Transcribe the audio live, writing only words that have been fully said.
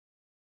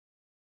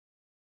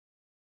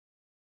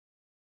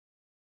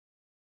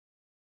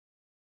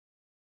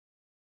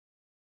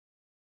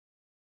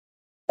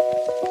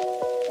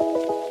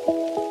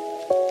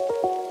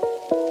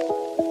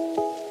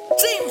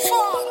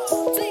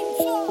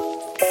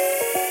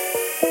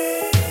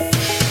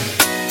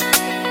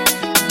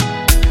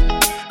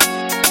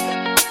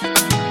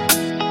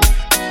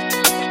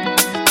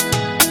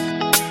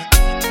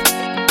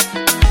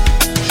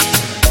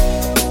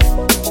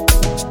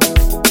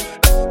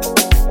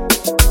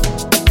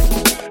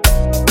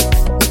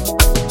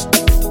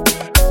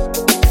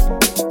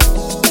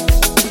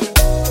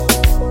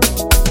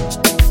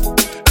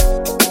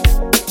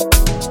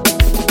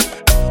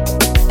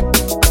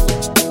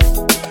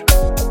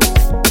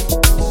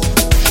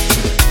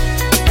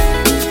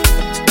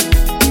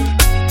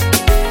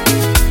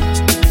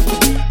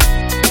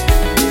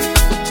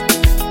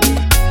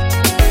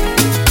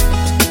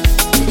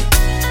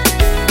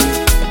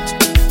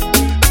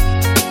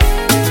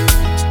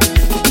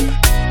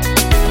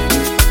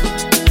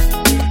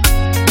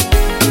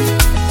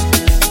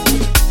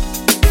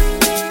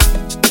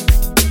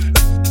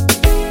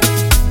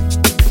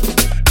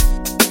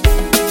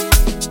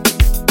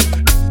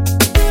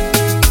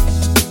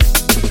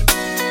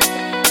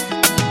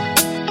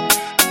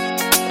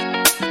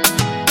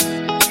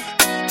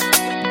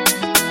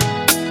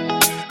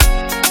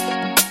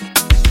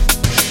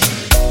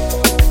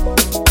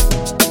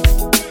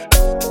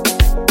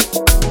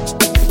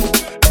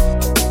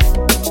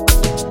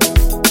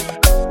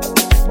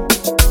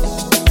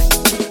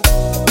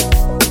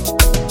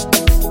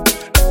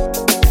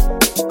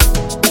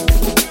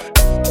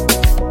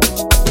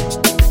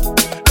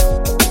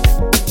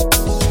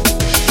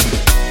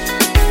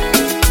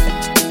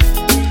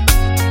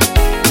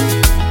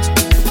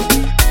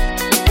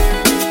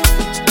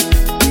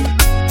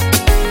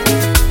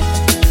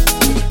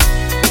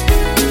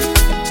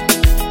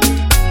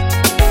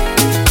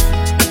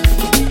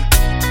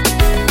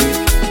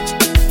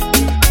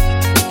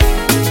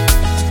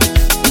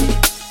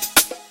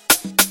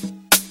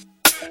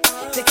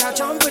take a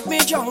jump with me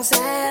drunk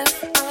self.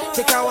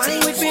 Take a wine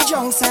with me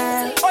drunk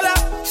self. Hola.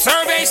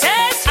 Survey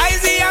says I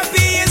see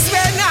happiest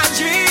when I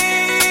dream.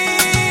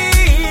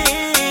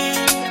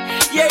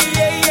 Yeah,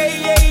 yeah, yeah,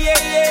 yeah,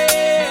 yeah,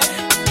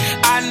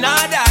 yeah.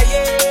 Another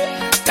year.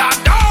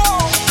 Ta-da!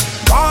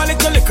 One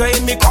little liquor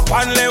in me cup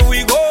and let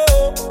we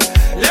go.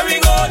 Let we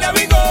go, let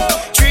we go.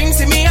 Drinks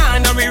in me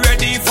hand and we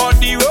ready for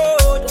the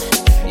road.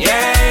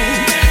 Yeah,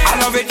 I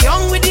love it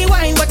young with the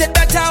wine, but it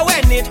better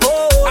when it old.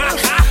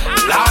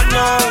 Lord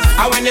knows,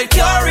 and when it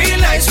cure real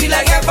nice, feel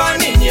like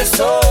heaven in your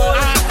soul.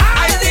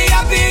 I the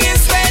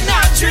happiest when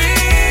I drink.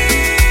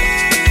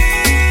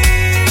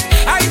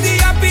 I the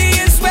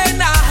happiest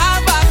when I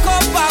have a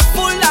cup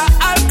full of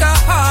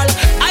alcohol.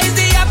 I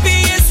the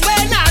happiest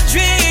when I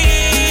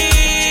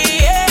drink.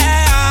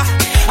 Yeah,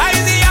 I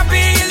the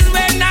happiest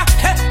when I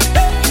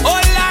oh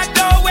Lord,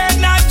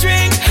 when I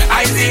drink.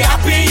 I the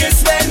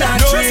happiest when I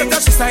drink. No,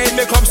 she saying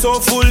me come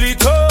so full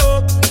it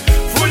up.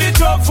 Full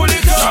it up, full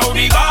it up. Show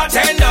the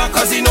bartender,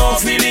 cause he know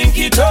feeling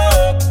it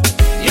up.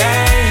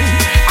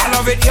 Yeah, I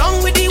love it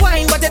young with the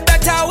wine, but it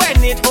better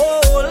when it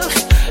old.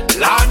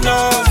 Lord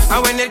knows,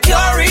 and when it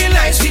cure real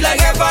nice, feel like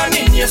heaven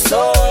in your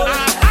soul.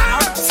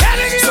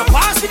 So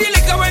pass me the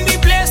liquor when the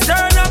place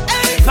turn up.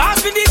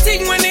 Pass me the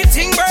thing when the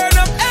thing burn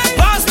up.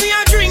 Pass me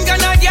a drink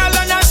and a girl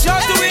and a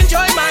shot to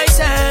enjoy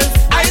myself.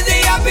 I the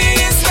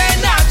happiest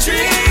when I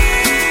drink.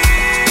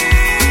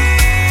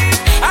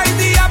 I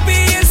the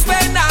happiest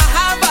when I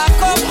have a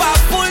cup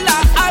full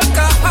of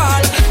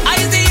alcohol. I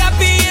the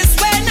happiest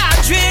when I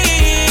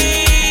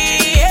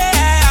drink.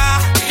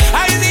 Yeah,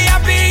 I the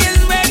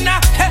happiest when I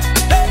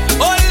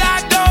oh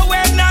Lord,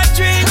 when I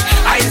drink.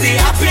 I the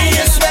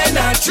happiest when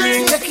I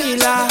drink.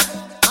 Tequila,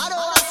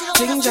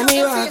 ginger me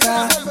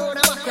vodka,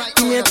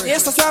 give me a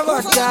taste of your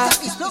vodka.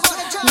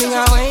 Me a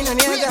wine on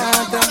your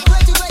gata.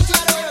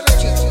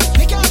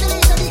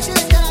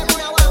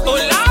 Oh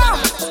Lord.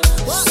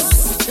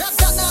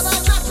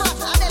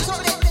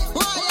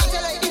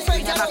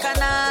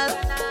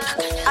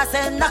 I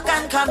said knock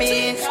and come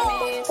in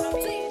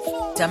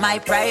to my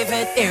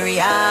private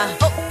area.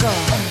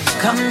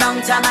 Come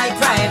down to my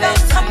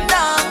private.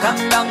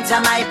 Come down to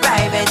my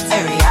private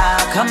area.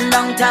 Come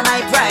down to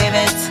my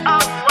private.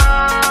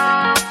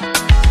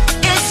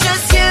 It's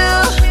just you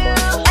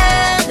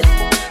and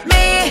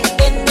me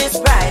in this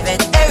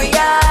private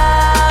area.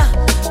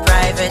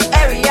 Private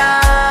area.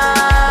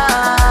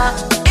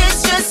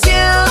 It's just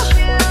you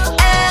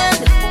and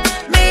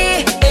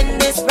me in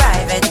this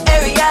private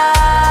area.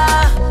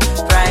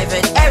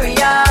 Private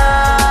area.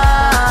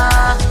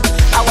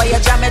 How are you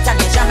jam it and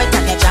you jam it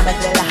and you jam it a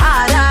little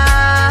harder.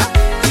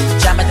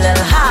 Jam it a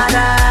little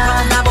harder.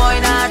 Come on, boy,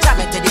 now jam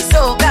it to the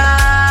soca.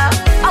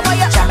 How are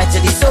you jam it to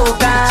the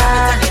soca?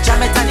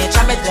 Jam it and you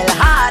jam it a little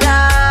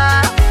harder.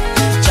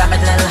 Jam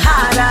it a little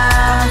harder.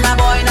 Come on,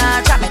 boy,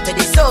 now jam it to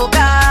the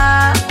soca.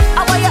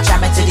 How are you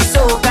jam it to the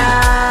soca?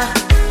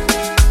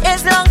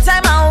 It's long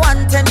time I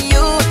wanted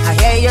you. I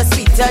hear you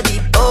sweet to the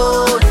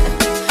bone.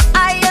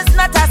 I is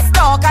not a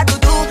stalker to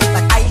do,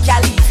 but I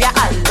can leave you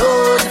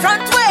alone.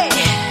 Front way,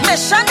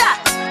 mission that,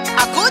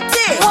 a good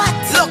day. What?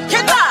 Look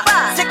it up,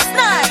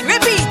 6-9,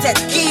 repeat it.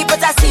 Keep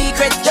it a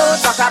secret, don't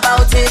talk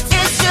about it.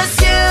 It's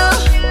just you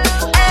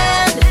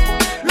and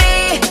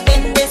me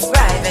in this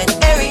private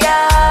area.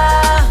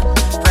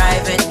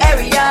 Private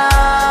area.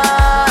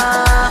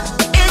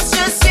 It's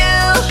just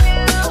you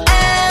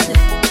and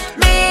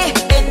me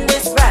in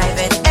this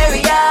private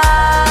area.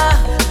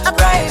 A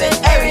private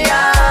area.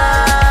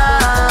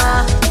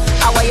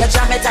 How are you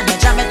jam it and you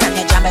jam it and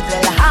you jam it a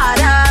little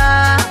harder.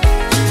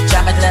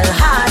 Jam it a little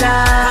harder.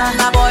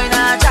 My boy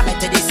now jam it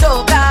to the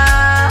soca.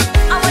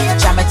 How are you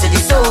jam it to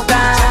the soca?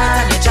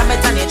 Jam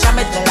it and you jam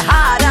it a little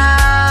harder.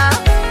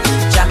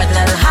 Jam it a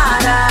little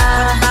harder.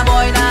 My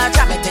boy now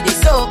jam it to the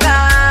soca.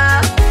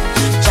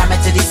 Jam it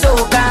to the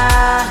soca.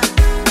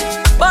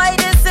 Boy,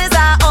 this is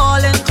our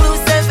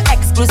all-inclusive,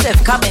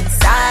 exclusive. Come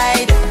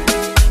inside.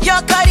 You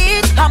could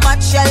eat how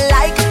much you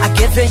like. I'm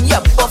giving you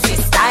buffet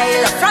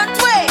style. Front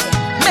way,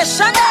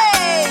 mission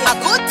day. A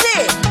good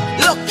day.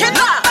 Look it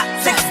up.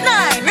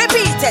 6-9,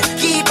 repeat it.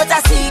 Keep it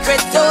a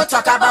secret. Don't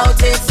talk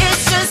about it.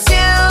 It's just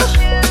you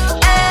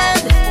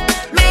and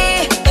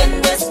me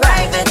in this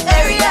private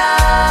area.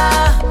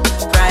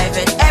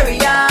 Private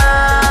area.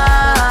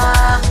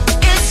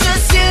 It's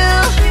just you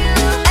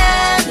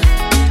and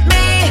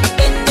me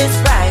in this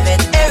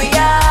private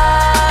area.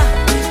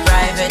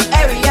 Private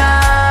area.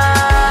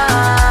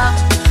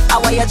 How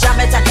are you jam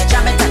it and you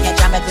jam it and you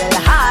jam it a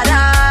little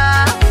harder.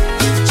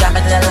 Jam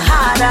it a little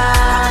harder.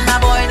 My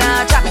boy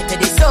now jam it to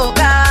the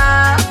soca.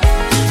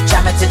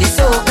 Jam it to the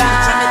soca.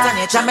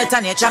 Jam it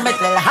and you jam it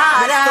a little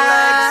harder.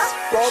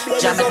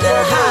 Jam it a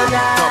little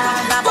harder.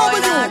 My boy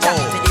now jam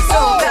it to the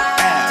soca.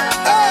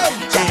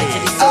 Jam it to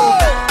the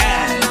soca.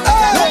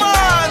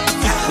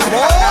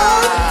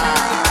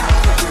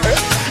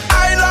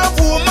 I love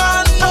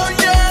woman. Oh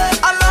yeah.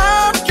 I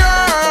love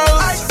girls.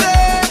 I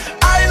say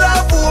I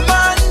love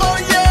woman. Oh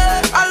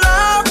yeah. I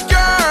love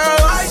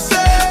girls. I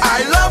say I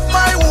love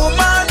my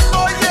woman.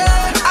 Oh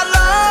yeah. I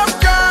love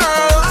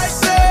girls. I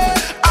say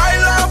I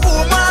love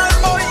woman.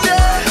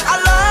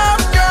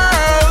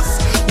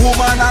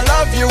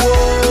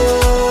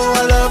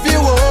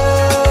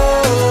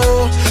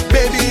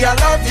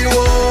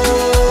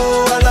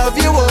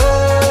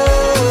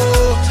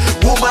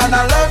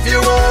 I love you,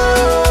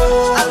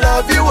 oh, I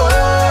love you,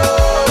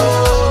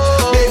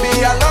 oh. Baby,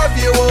 I love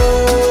you,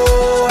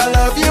 oh, I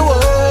love you,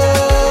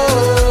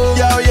 oh.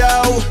 Yo,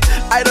 yo,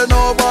 I don't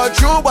know about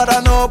you, but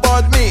I know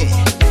about me.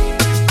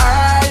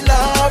 I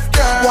love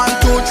girl. 1,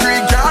 2,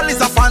 3, girl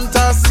is a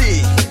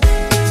fantasy.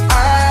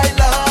 I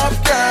love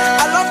girl.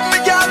 I love me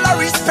girl, I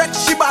respect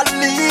she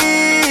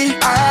badly.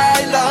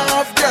 I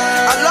love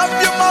girl. I love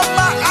you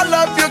mama, I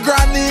love you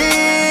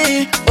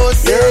granny. Oh,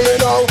 hear me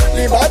now,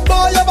 the bad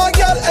boy have a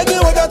girl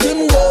anywhere that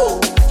him go.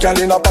 Girl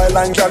in a pile,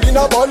 girl in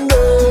a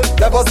bundle.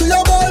 Never see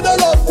a boy that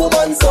love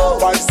woman so.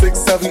 5, 6,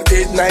 7,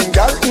 8, 9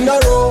 girl in a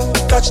row.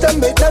 Touch them,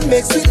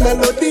 make sweet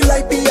melody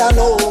like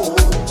piano.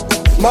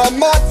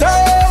 Mama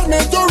tell me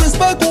to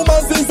respect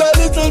woman since a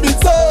little bit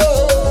so.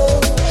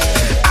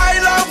 I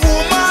love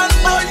woman,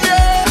 oh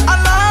yeah, I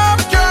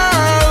love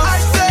girls.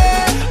 I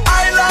say,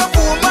 I love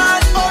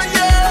woman, oh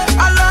yeah,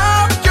 I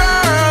love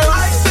girls.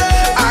 I say,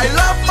 I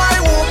love my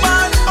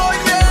woman, oh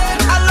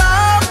yeah, I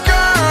love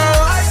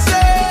girls. I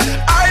say,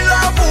 I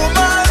love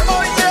woman,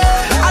 oh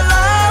yeah, I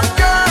love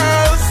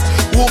girls.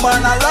 Woman,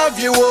 I love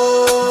you,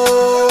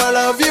 oh, I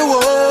love you,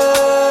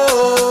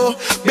 oh.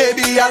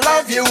 Baby, I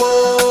love you,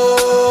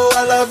 oh,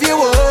 I love you,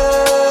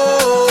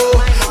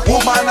 oh.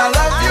 Woman, I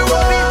love you, oh.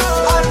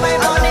 All my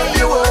money,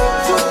 you, oh.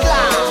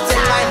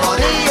 take my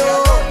money, yo.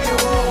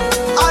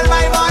 All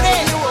my money.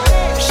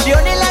 She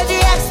only like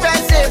the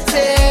expensive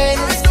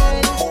things.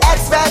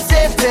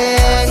 Expensive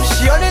things.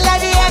 She only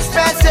like the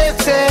expensive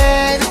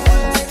things.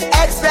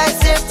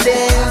 Expensive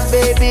things.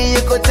 Baby,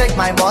 you could take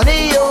my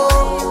money, yo.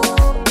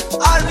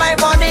 All my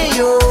money,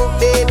 yo.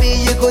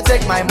 Baby, you could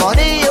take my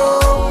money, yo.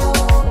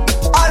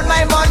 All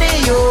my money,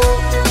 yo.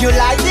 You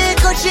like the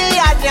Gucci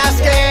and your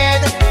skin,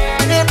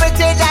 the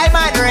pretty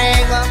diamond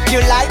ring.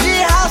 You like the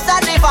house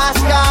and the fast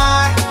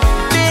car,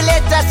 the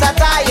latest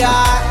attire.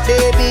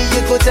 Baby,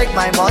 you could take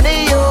my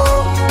money, yo.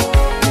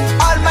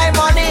 All my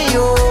money,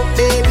 yo.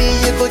 Baby,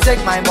 you could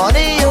take my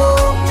money, yo.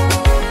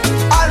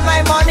 All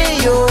my money,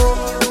 yo.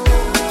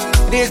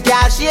 This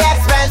girl, she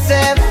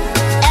expensive.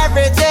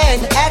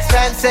 Everything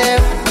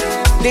expensive.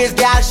 This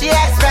girl, she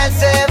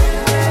expensive.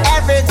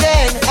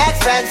 Everything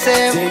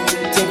expensive.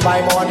 Take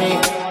my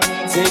money.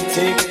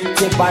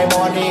 Take my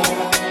money.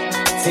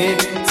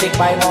 Take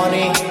my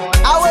money.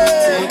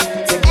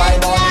 Take my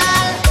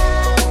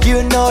money.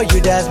 You know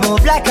you just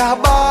move like a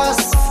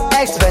boss.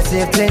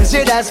 Expensive things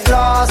you just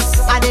floss.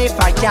 And if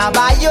I can't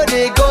buy you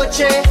the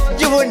Gucci,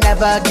 you would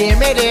never give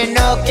me the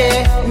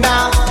Nokia.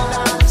 Now,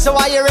 so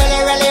what you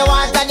really, really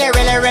want and you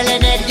really, really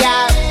need,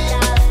 yeah.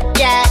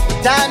 Yeah,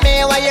 tell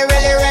me what you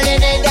really, really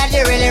need and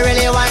you really,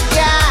 really want,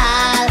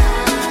 yeah.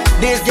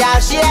 This girl,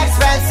 she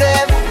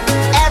expensive.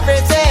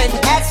 Everything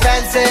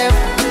expensive.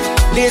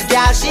 This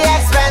girl, she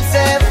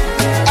expensive.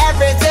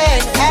 Everything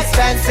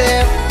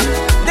expensive.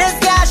 This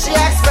girl, she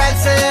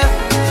expensive.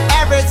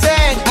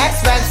 Everything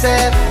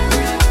expensive.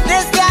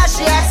 This girl,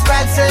 she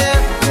expensive.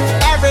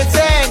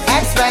 Everything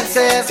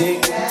expensive.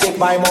 Take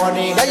my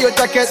money. Yeah, you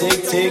take it.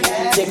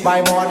 Take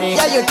my money.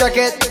 Yeah, you take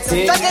it.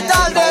 Take it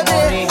all,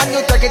 baby. And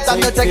you take it,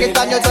 and you take it,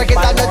 and you take it,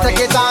 and you take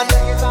it on.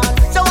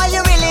 So what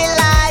you really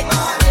like?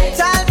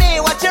 Tell me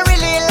what you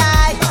really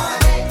like.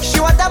 She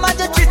want a man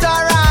to treat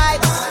her right.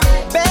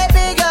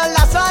 Baby girl,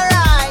 that's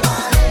alright.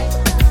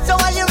 So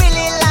what you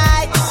really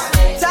like?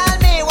 Tell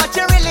me what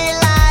you really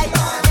like.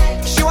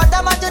 She want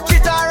a man to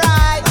treat her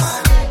right.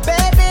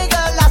 Baby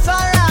girl, that's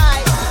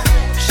alright.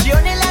 She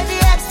only like the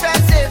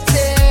expensive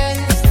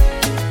things.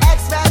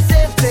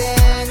 Expensive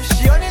things.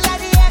 She only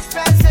like the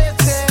expensive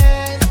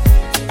things.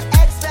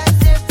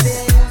 Expensive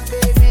things.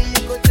 Baby,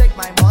 you could take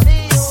my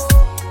money, yo.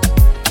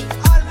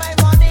 All my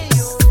money,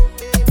 yo.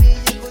 Baby,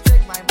 you could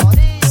take my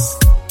money, yo.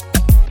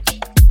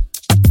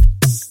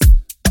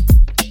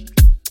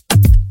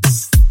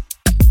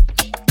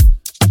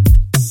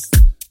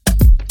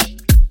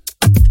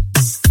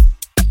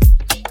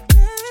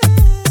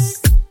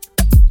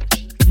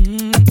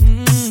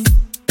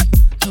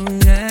 Oh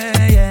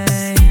yeah,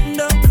 yeah.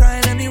 Don't cry,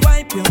 let me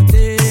wipe your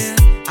tears.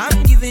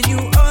 I'm giving you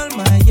all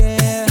my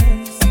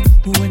years.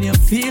 When you're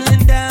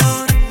feeling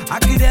down, I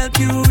could help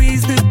you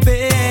ease the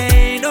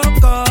pain. Oh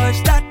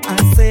gosh, that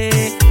I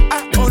say,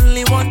 I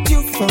only want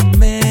you for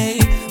me.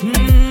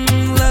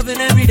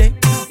 Loving every day,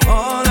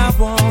 all I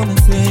wanna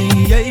say,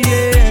 yeah,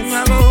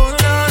 yeah. I go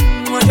hold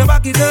on, watch your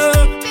back it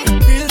up.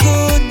 Feel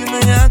good, you know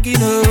you hack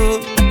it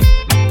up.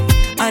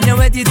 And you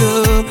wet it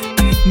up.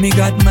 Me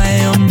got my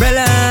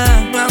umbrella.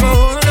 I go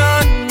hold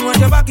on, watch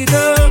your back it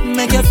up.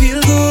 Make you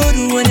feel good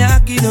when you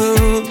hack it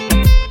up.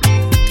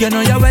 You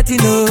know you're wet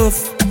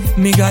enough.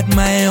 Me got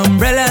my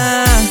umbrella.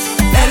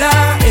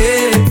 Ella,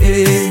 eh,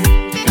 eh.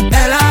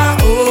 Ella,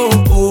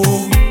 oh,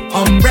 oh.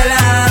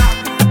 Umbrella.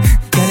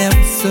 Girl,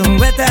 I'm so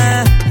wet.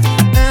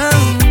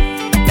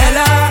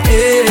 Ella,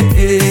 eh,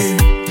 eh.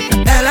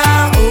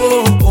 Ella,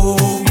 oh,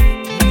 oh.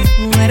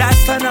 When that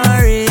sun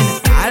or rain,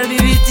 I'll be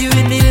with you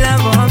in the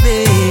love of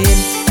it.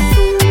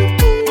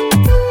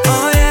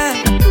 Oh yeah,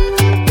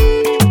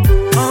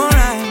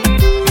 alright.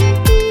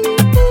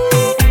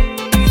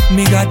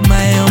 Me got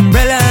my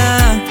umbrella.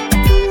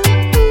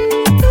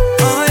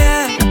 Oh yeah.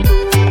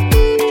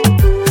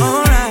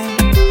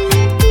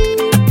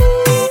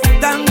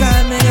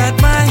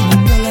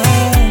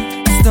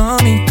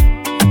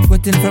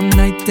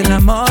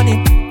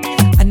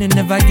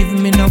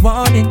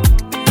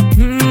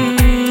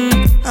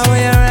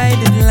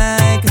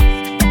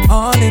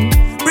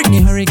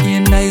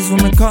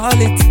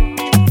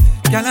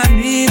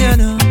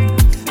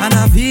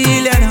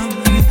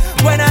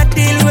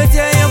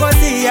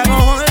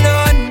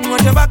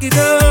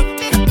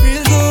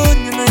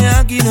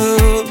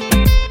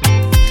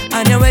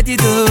 wet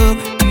it up.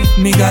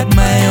 Me got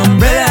my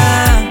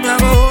umbrella. Now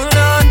go hold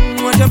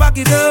on, watch you back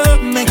it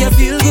up. Make you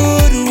feel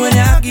good when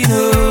you're hacking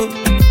up.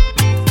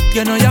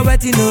 You know you're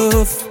wet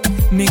enough.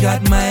 Me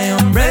got my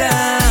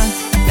umbrella.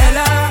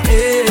 Ella,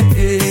 eh,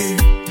 eh.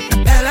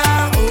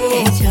 Ella,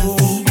 oh,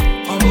 oh.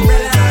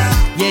 Umbrella.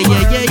 Yeah.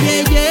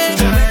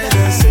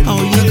 How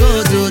you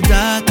go do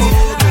that?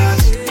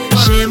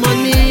 Shame on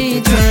me,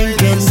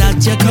 thinking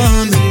that you're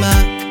coming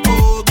back.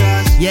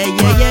 Yeah.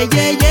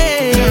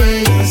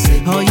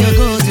 How you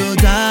go do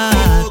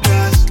that?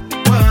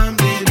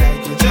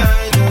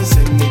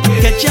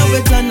 Catch you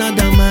with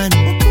another man.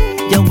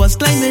 You was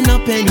climbing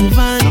up any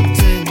van.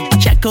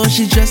 Check out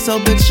she dressed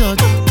up with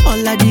short.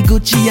 All of the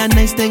Gucci and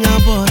nice thing I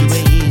bought.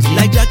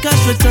 Like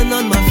Jackass written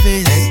on my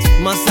face.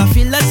 Must I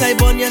feel like I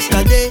born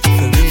yesterday.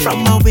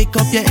 From I wake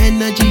up your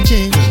energy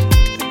change.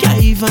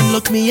 Can't even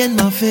look me in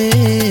my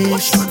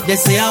face. They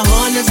say a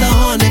horn is a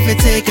horn if you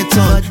take it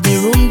on. But the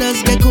room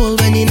does get cold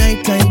when the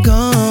night time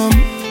come.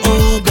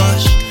 Oh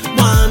gosh,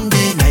 one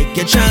day like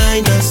you're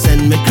trying to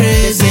send me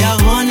crazy. They say a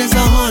horn is a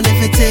horn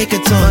if you take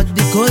it on. But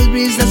the cold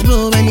breeze does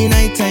blow when the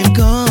night time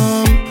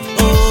come.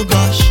 Oh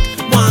gosh,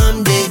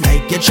 one day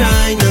like you're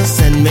trying to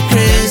send me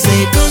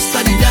crazy. Don't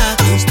study that,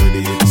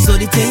 so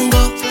the thing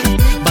go.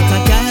 But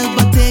I can't help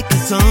but take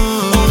it on.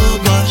 Oh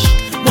gosh,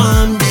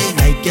 one day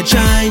like you're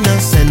trying to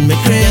send me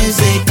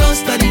crazy. Don't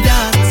study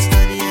that,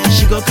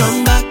 she go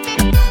come back.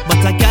 But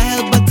I can't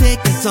help but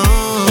take it on.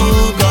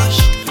 Oh gosh,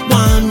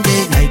 one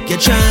day like you're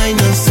trying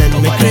to send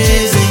me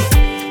crazy.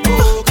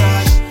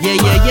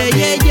 Yeah.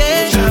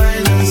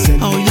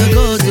 How you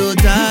go do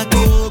that?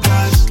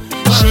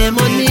 Shame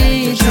on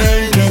me,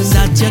 thinking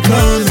that you're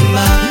coming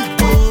back.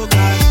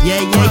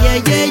 Yeah.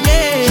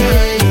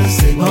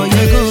 How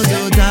you go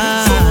do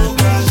that?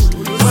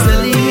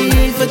 Silly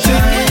me for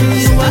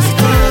thinking you was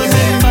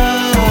coming back.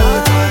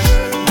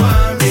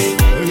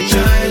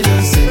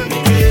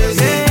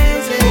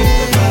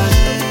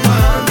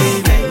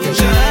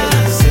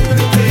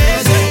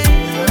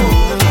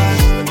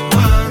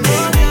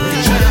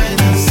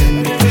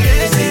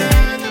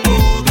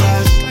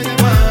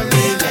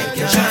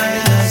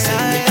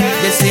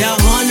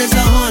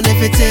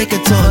 Take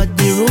it on. But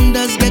the room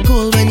does get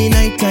cold when the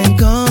night time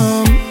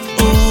come.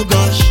 Oh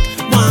gosh,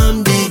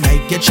 one day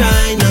like you're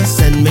trying to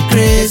send me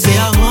crazy.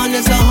 A horn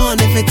is a horn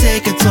if you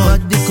take it on.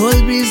 But the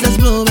cold breeze does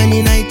blow when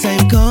the night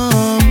time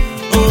come.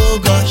 Oh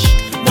gosh,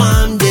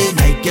 one day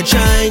like you're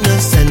trying to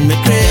send me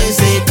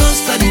crazy. Don't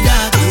study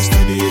that,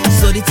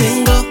 so the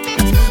thing go.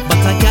 But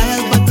I can't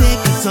help but take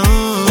it on.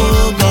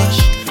 Oh gosh,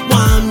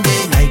 one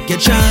day like you're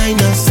trying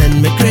to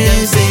send me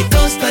crazy.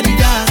 Don't study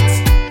that,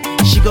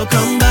 she go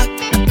come back.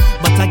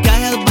 But I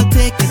can't help but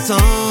take it on.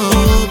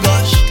 Oh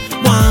gosh,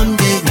 one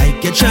day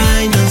like you're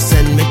trying to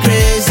send me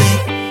crazy.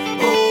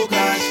 Oh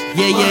gosh,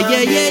 yeah.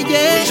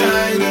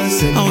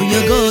 How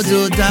you go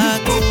do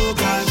that?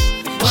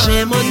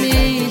 Shame on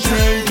me,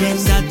 thinking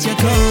that you're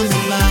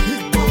coming back.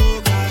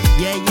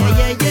 Yeah.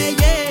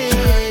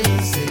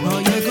 How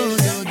you go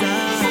do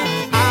that?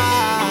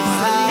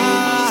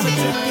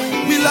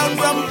 We learn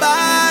from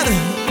bad.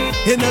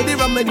 You know the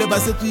rum never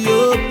set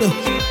you up.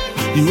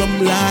 The rum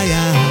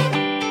liar.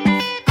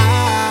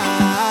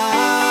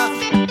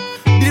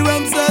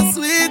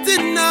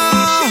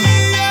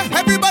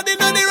 Everybody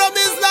know the rum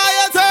is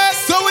liar.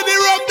 So when the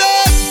rum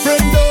done,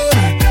 friend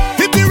done.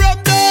 If the rum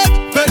done,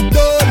 friend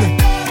done.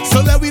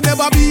 So that we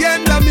never be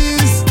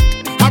enemies.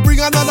 I bring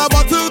another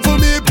bottle for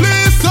me,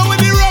 please. So when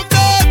the rum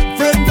done,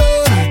 friend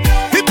done.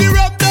 If the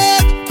rum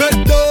done,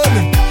 friend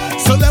done.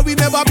 So that we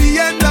never be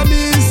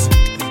enemies.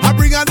 I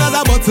bring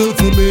another bottle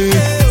for me.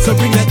 So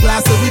bring the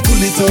glass so we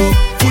pull it up.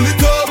 Pull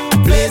it up,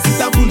 blaze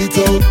it and pull it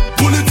up.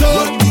 Pull it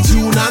up, run the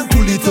tune and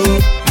pull it up.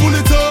 Pull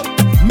it up.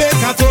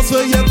 Make a toast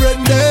for your friend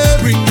there.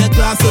 Bring the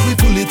glass so we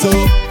pull it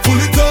up,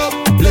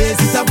 blaze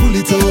it and pull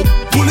it up,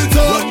 run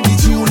the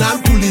tune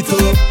and pull it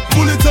up,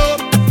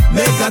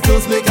 make a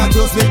toast for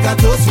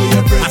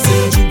your friend. I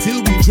say drink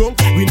till we drunk,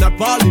 we not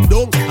falling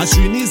down. As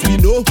Shrinis we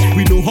know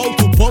how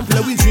to pump.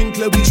 Let we drink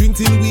till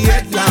we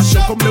head lash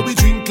up. Come let we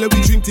drink till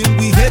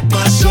we head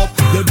mash up.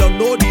 You don't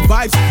know the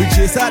vibes, we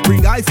chase out,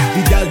 bring ice.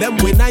 The girl them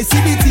when I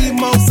see the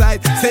team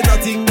outside. Say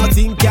nothing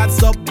can't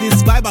stop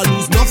this vibe. I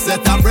lose enough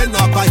set a friend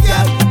up a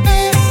girl.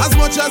 As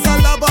much as I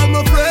love all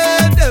my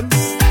friend them,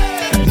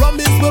 rum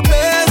is my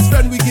best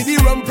friend. We give the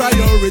rum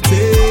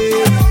priority.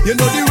 You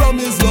know the rum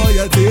is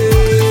loyalty.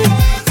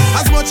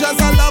 As much as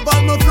I love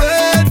all my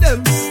friend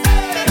them,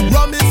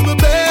 rum is my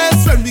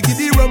best friend. We give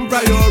the rum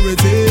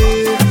priority.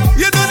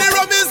 You know the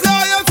rum is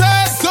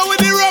loyalty. So when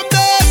the rum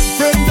done,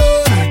 friend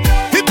done.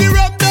 If the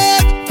rum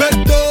done,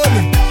 friend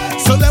done.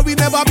 So that we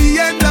never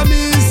be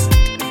enemies.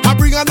 I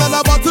bring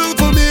another bottle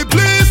for me,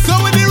 please. So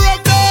when the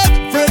rum done,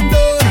 friend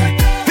done.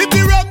 If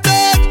the rum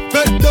done,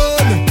 friend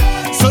done.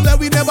 So that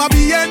we never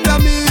be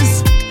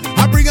enemies.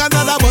 I bring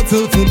another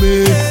bottle for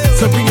me.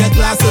 So bring a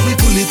glass so we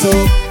pull it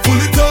up,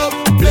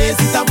 blaze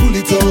it and pull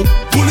it up,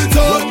 run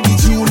the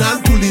tune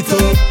and pull it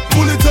up,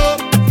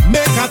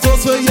 make a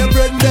toast for your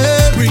friend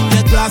there. Bring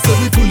a glass so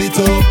we pull it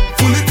up,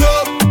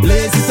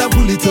 blaze it and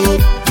pull it up,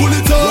 run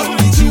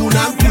the tune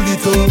and pull it up.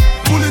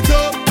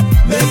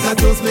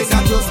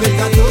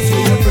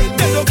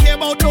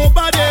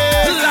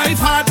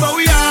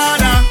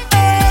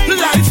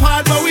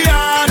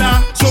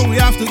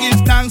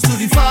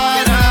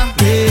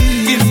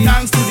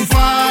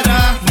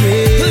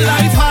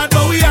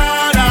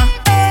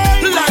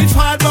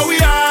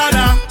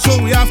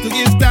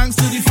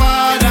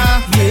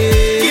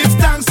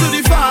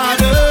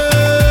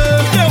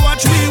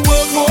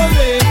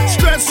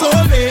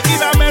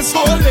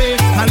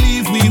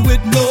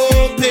 with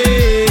no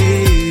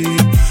pay.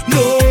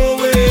 No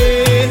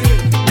way.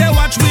 They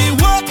watch me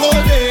work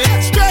all day,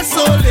 stress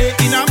all day,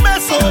 in a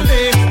mess all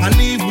day, and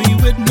leave me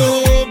with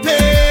no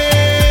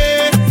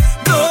pay.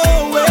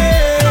 No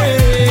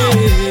way.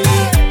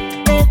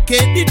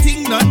 Okay, the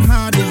thing done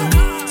hard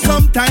enough.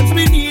 Sometimes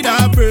we need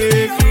a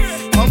break.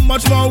 How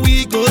much more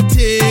we go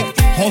take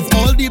of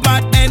all the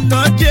bad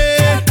energy?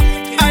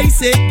 I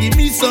say, give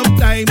me some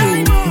time.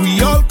 Oh.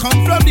 We all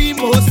come from the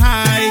most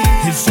high.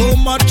 There's so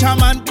much a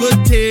man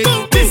could take.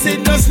 This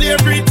ain't no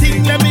slavery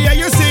thing. Let me hear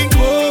you sing.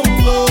 Whoa,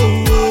 whoa,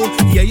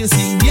 whoa. Yeah, you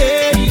sing.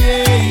 Yeah,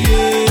 yeah,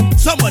 yeah.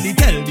 Somebody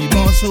tell the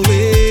boss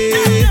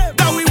away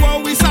that we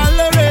want we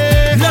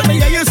salary. Let me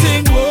hear you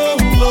sing. Whoa,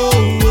 whoa,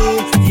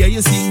 whoa. Yeah,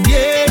 you sing.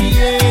 Yeah,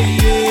 yeah,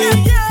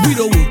 yeah. We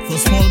don't work for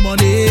small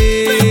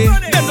money.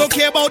 Them don't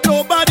care about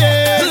nobody.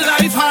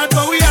 Life hard,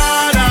 but we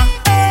harder.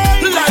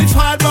 Life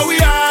hard, but we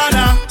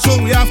harder. So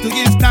we have to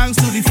give thanks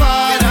to the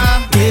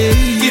Father. Yeah.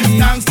 Give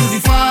thanks to the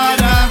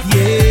Father.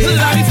 Yeah.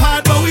 Life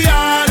hard, but we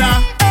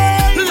harder.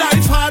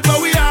 Life hard,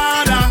 but we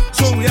harder.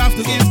 So we have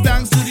to give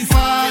thanks to the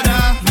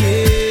Father.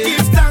 Yeah.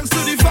 Give thanks to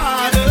the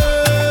Father.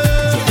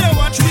 They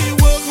watch me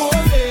work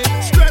all day,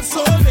 stress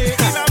all day,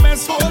 in a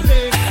mess all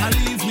day, and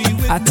leave me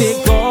with I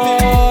take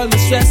all the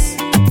stress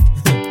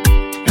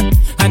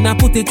and I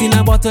put it in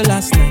a bottle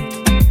last night.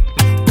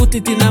 Put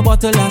it in a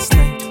bottle last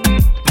night.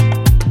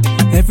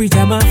 Every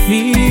time I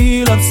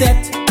feel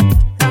upset,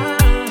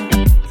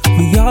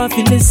 we all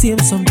feel the same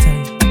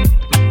sometimes.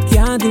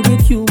 Can't deal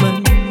with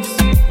humans.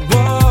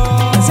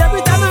 Cause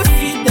every time I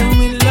feed them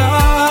with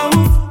love,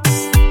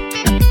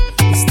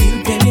 they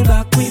still pay me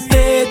back with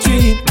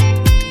hatred.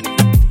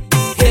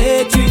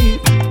 Hatred.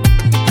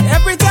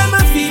 Every time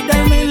I feed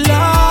them with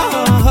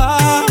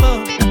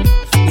love,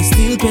 they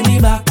still pay me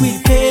back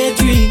with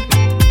hatred.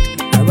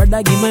 I'd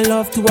rather give my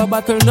love to a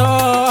buckle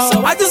now.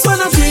 So I just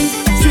wanna drink,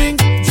 drink,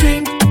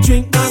 drink,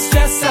 drink my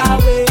stress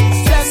away,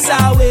 stress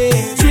away.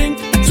 Drink,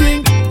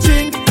 drink,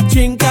 drink,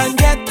 drink and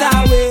get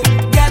away,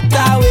 get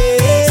away.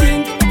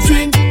 Drink,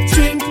 drink,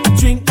 drink,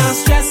 drink my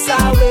stress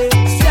away,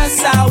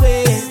 stress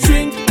away.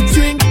 Drink,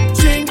 drink,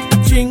 drink,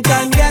 drink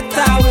and get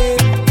away,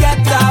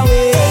 get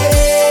away.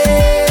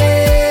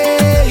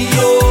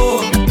 Yo,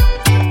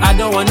 I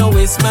don't wanna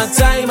waste my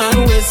time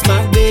and waste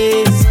my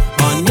days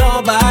on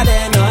no bad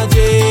energy.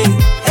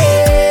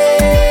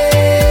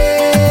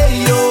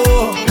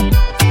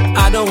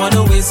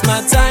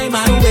 My time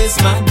and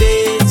waste my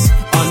days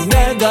on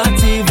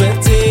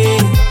negativity.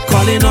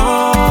 Calling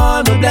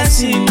all my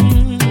blessing.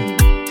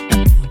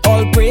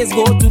 All praise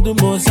go to the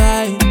Most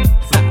High.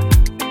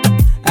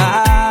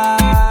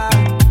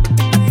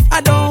 I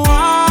don't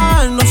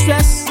want no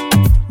stress.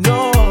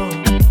 No,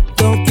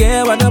 don't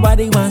care what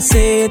nobody wants to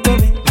say to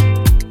me.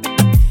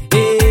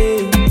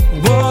 Hey,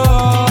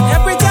 whoa.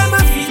 Every time I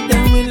feed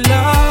them with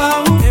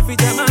love, every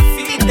time I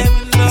feed them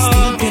with love, they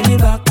still pay me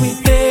back with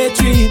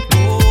hatred.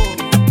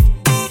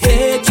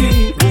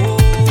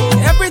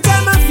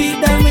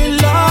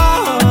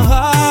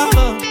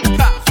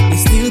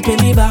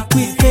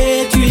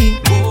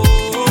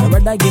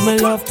 I give my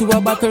love to a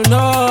buckle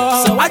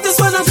now. So I just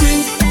wanna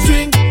drink,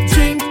 drink,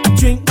 drink,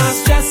 drink my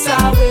stress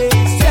away,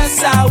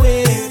 stress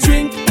away.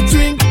 Drink,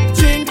 drink,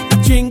 drink,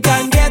 drink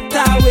and get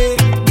away,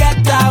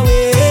 get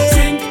away.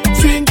 Drink,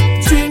 drink,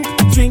 drink,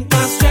 drink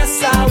my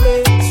stress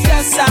away,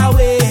 stress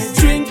away.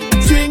 Drink,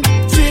 drink,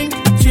 drink,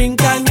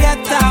 drink and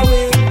get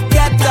away,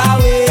 get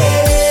away.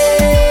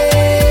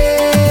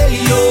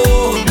 Yo,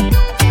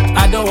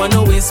 I don't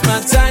wanna waste my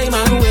time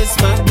and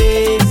waste my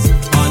days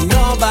on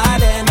no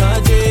bad energy.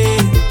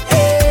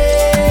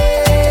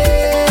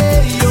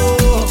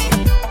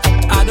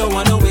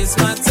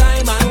 My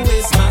time and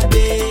waste my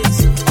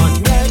days on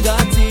negativity.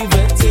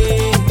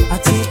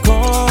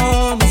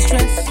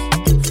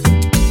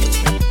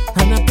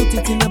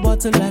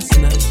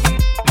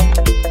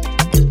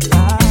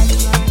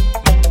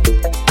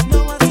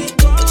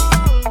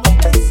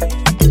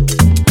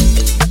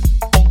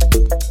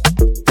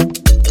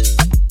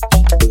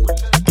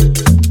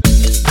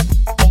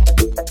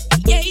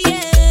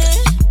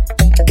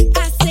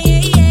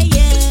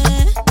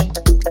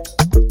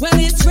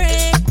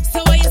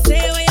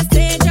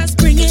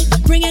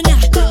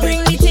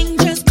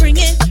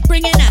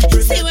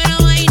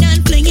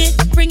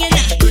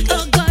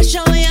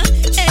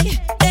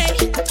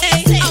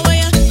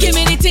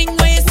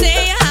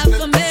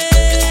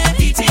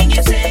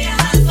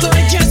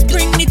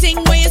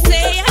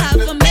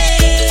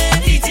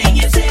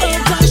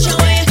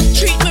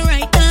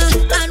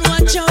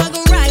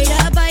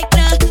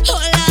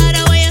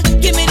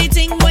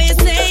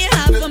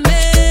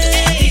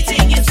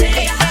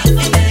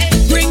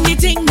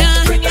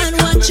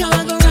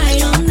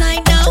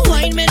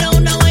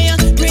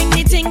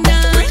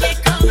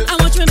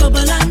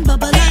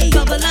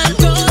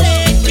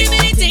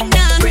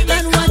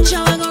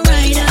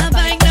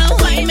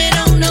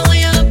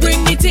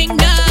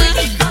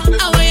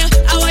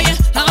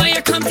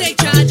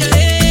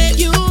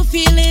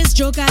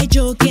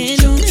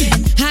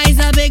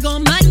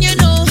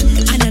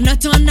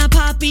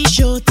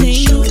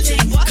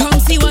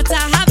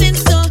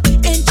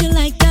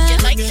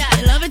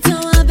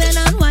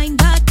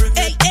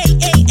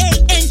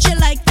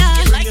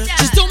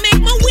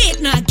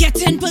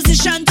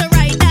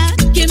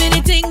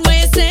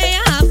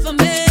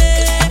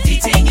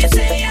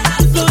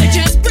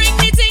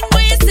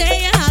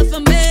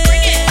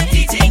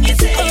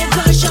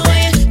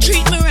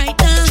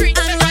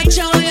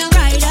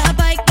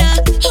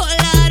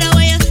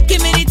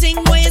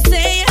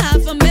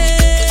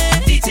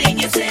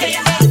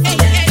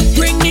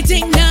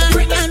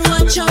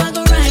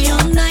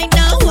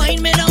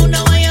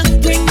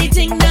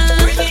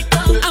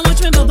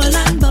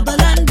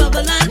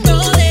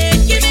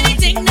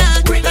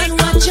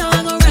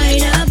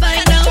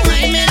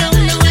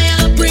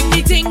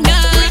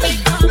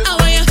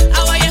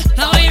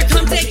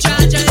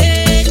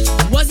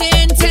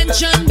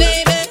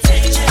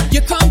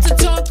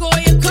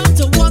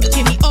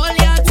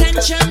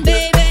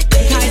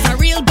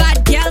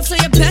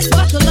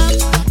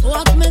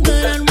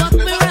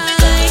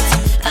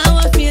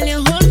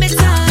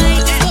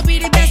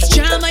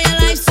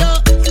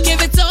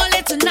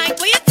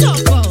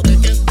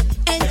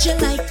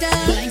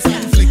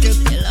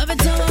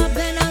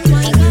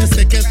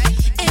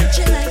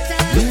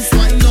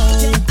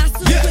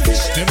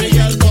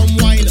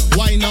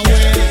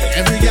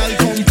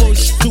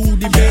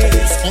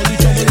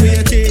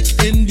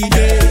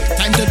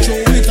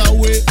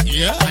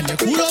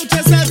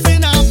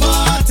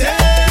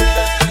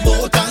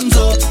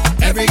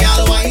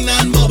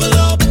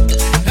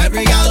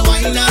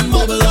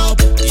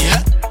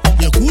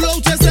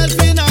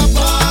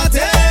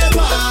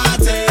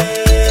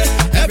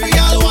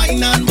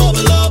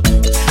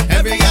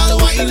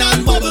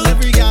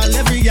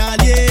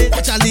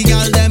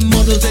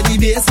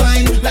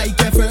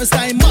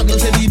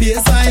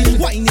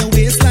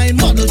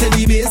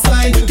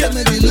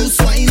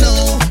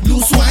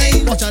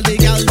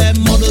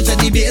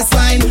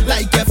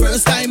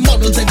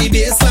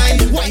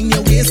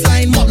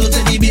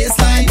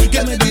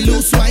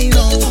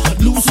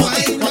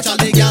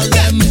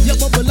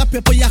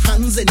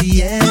 hands in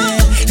the air.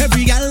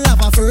 Every girl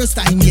have a first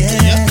time,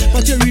 yeah.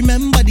 But you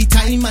remember the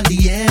time and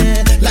the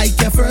air. Like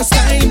your first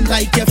time,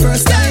 like your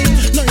first time.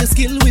 Know your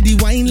skill with the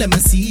wine, let me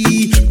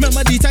see.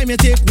 Remember the time you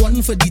take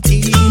one for the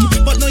team.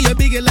 But now you're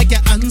bigger like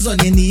your hands on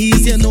your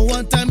knees. You know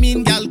what I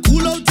mean, girl?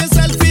 Cool out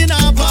yourself in a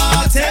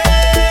party.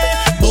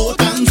 Both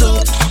hands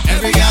up.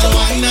 Every girl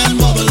wine and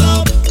bubble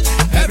up.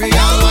 Every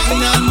girl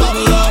wine and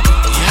bubble up.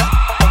 Yeah.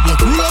 You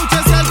cool out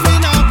yourself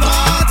in a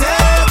party,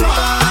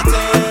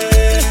 party.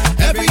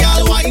 Every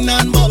girl wine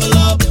and bubble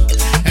up.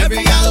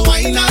 Every girl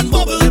wine and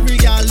bubble. Every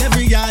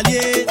girl,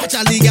 yeah. Watch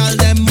all the girl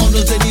them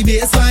model to the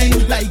baseline.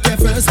 Like your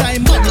first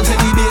time, model to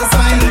the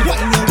baseline.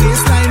 Wine your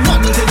waistline,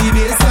 model to the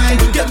baseline.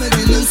 Give me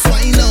the loose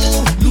wine,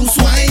 oh, loose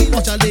wine.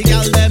 Watch all the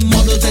girl them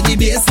model to the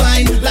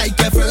baseline. Like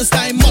your first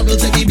time, model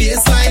to the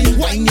baseline.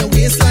 Wine your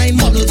waistline,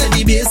 model to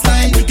the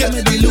baseline. Give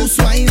me the loose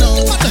wine,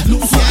 oh,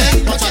 loose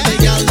wine. Watch all the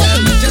girl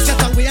them. Just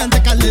get away and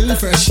take a little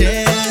fresh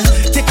air.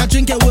 Take a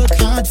drink and work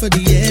hard for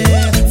the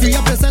air. Free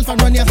up yourself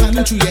and run your hand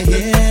through your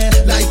hair.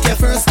 Like your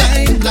first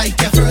time, like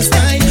your first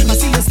time. I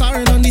see you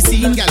starring on the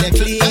scene, girl, you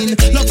clean.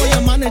 Love how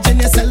you're managing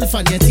yourself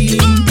and your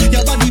team.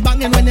 Your body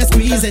banging when you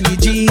squeeze in the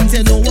jeans.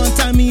 You know what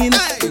I mean?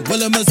 Hey, well,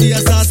 let me see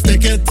you start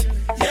stick it.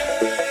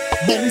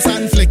 Bounce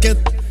and flick it.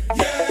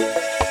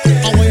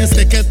 I want you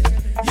stick it.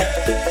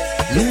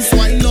 Loose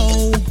wine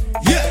now.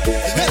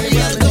 Every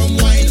girl come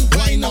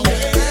wine now.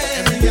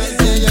 Every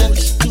girl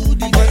push to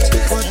the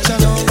What you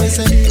know me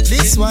say?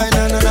 This wine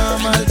and a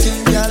normal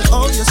thing, girl.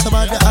 Oh, you so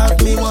bad you have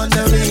me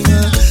wondering.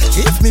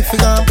 If me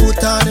figure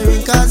put on the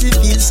ring, cause it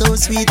feels so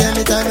sweet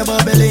anytime you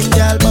bubbling,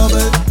 girl,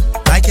 bubble.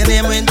 Like your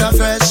name winter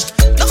fresh.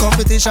 No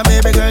competition,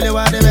 baby girl, you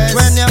are the best.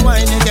 When you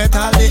wine, you get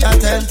all the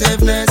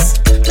attentiveness.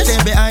 The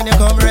day behind you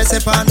come rest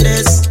upon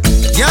this.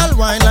 Girl,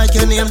 wine like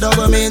your name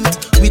double mint.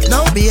 With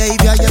no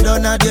behavior, you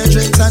don't have your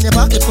drinks. And your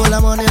pocket full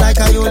of money like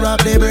how you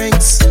rob the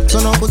brinks. So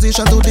no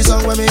position to the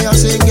song when me a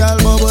sing, girl,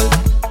 bubble.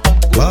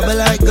 Bubble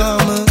like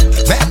gum.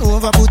 Bend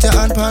over, put your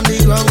hand on the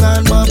ground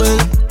and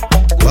bubble.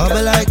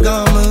 Bubble like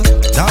gum.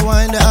 That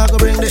wine that I go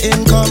bring the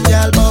income,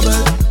 girl, bubble.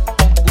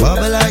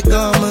 Bubble like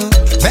gum.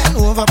 Bend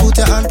over, put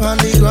your hand on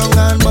the ground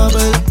and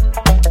bubble.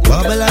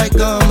 Bubble like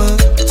gum.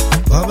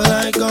 Bubble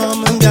like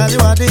gum. Girl, you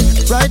are the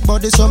right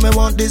body, so me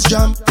want this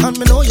jam. And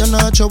me know you're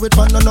not sure with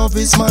fun, no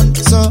novice man.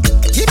 So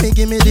give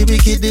me the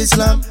wicked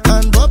Islam.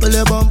 And bubble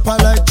your bumper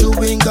like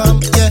chewing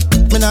gum. Yeah,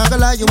 me not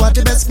gonna lie, you are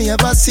the best me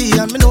ever see.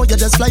 And me know you're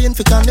just flying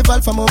for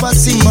carnival from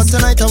overseas. But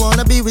tonight I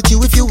wanna be with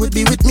you if you would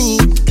be with me.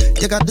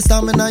 You got the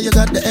stamina, you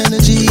got the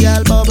energy,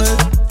 girl, bubble.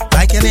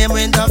 Like your name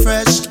winter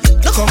fresh.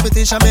 No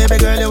competition, baby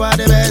girl, you are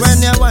the best.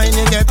 When you wine,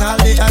 you get all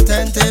the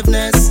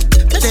attentiveness.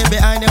 The day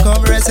behind you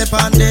come rest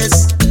upon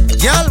this.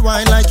 Girl,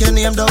 wine like your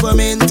name double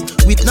mint.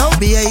 With no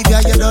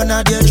behavior, you don't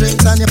have your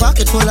drinks. And your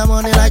pocket full of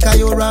money like how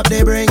you rob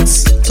the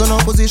brinks. So no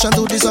position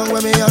to the song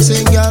when me a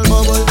sing, girl,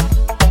 bubble.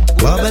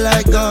 Bubble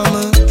like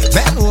gum.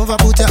 Bend over,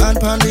 put your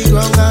hand on the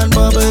ground and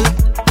bubble.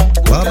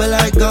 Bubble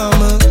like gum.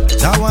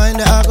 That wine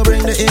that I go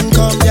bring the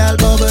income, girl,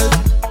 bubble.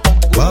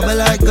 Bubble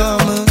like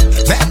gum.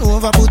 Bend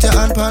over, put your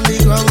hand on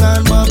the ground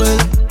and bubble.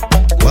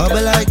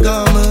 Bubble like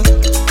gum.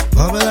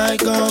 Bubble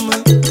like gum.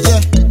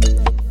 Yeah.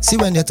 See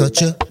when you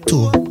touch your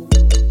toe,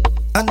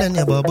 and then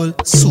you bubble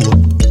soap.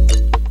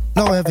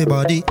 Now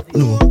everybody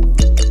know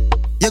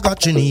you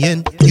got Trini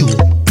in you.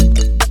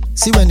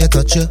 See when you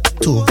touch your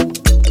toe,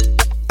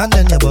 and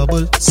then you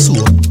bubble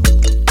soap.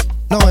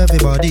 Now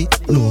everybody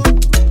know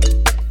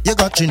you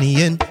got Trini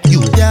in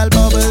you. Girl,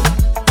 bubble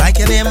like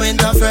your name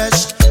winter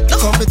fresh. No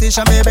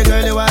competition, baby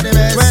girl, you are the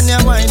best. When you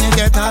wine, you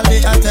get all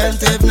the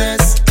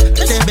attentiveness.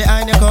 The day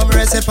behind you come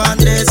rest upon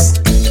this.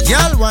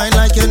 Girl, wine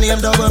like your name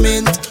double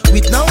mint.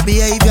 With no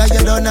behavior,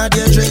 you don't have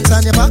your drinks.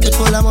 And your pocket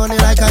full of money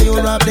like how you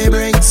rob the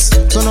brinks.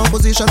 So no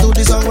position to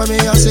the song when me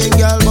a sing,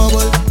 girl,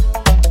 bubble.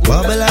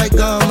 Bubble like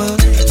gum.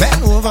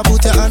 Bend over,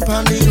 put your hand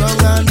on the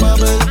ground and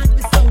bubble.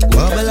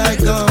 Bubble like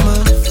gum.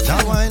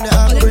 That wine that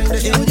I bring the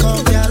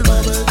income, girl,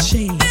 bubble.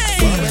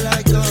 Bubble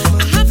like gum.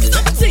 I have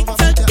something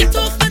to get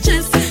off my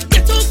chest.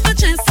 Get off my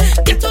chest.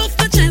 Get off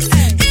my chest.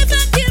 If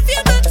I give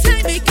you my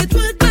time, make it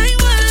worth my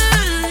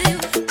while.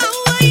 I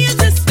want you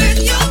to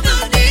spend your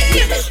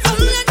money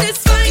all on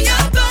this fire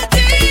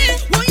body.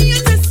 Want you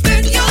to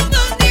spend your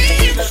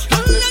money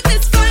all on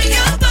this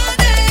fire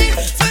body.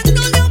 Spend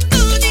all your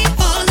money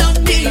all on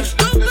me.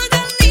 Go for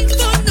the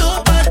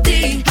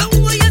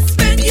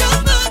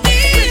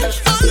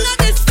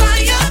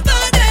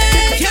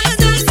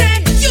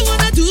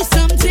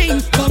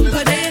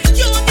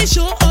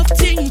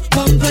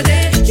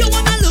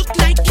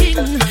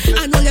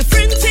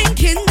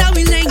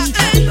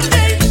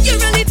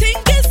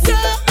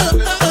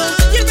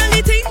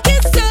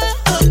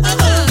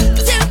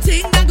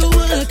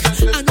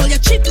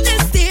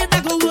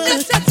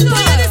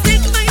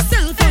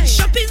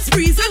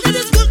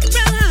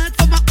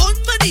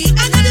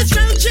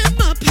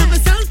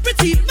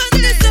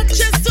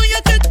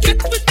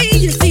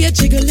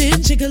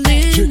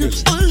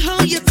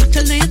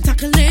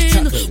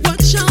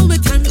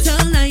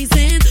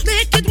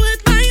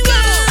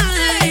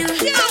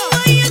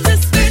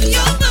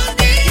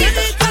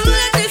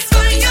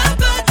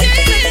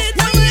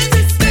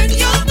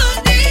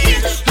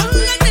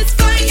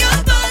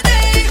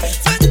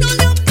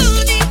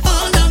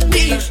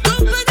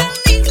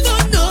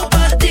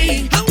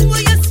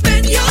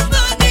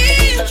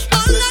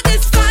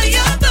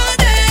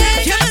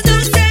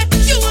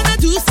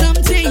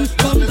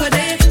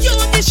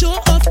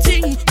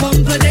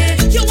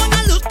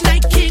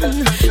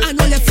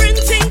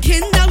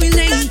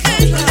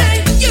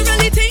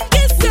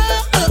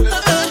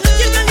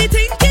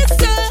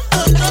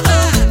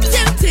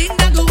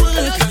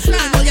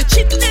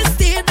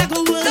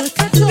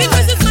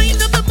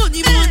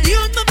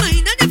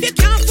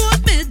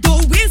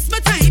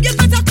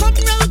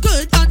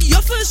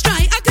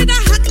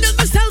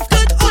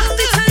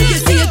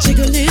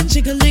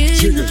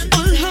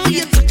All how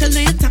you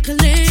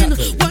tackling.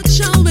 Watch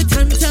how we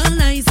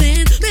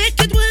tantalizing. Make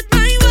it worth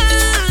my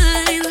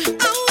while.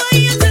 I want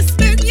you to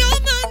spend your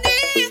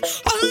money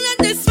all on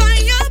this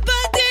fire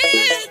body.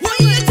 Want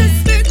you to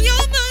spend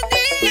your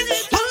money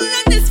all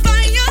on this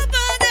fire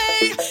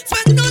body.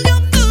 Spend all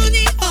your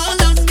money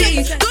all on me.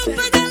 Don't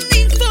put a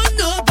link for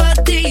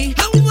nobody.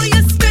 I want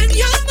you to spend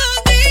your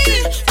money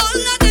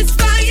all on this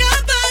fire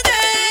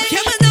body.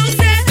 Come on now,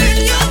 say spend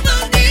your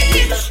money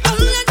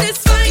all on this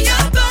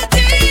fire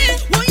body.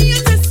 Want you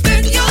to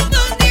spend your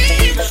money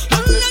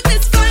all on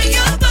this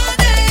fire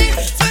body.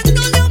 Spend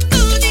all your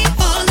money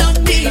all on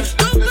me.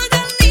 Don't put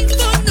a link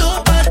for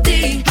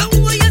nobody. I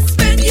want you to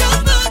spend your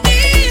money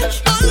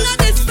all on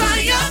this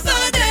fire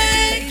body.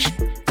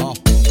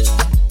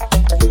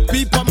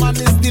 People man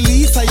is the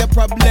least of your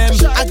problem.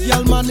 A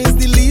girl man is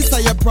the least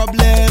of your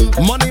problem.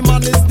 Money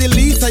man is the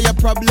least of your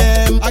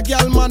problem. A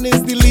girl man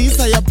is the least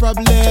of your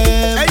problem.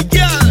 Hey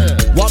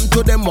girl, one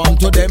to them, them.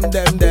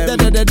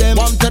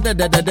 One to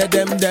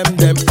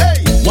them.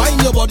 Hey, wine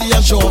your body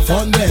and show off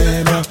on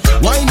them.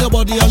 Wine your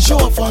body and show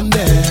off on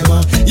them.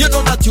 You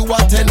know that you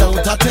are 10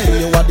 out of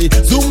 10. You are the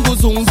zungo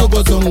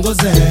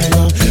zen.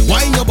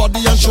 Wine your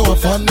body and show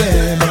off on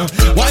them.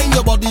 Wine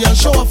your body and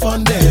show off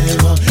on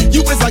them.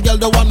 You is a girl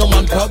the one no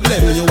man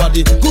problem. You are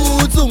the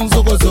good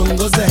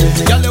zungo zen.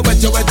 Girl you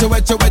wet.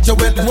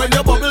 When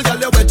you bubble, girl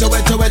you wet.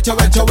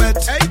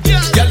 Hey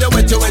girl, you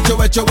wet.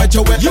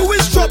 You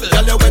is trouble.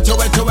 Girl you wet.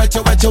 Girl you wet.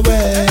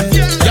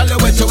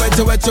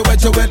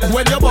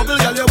 When you bubble,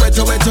 girl you wet.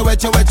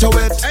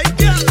 Hey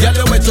girl,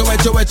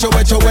 you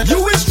wet.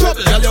 You is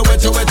trouble. Girl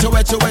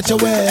you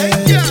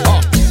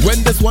wet. When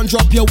this one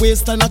drop your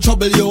waist and I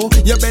trouble you,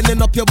 you're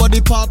bending up your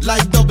body part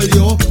like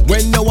W.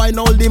 When you wine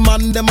all the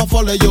man, them a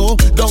follow you.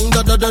 Dong,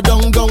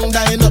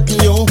 dying up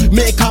in you.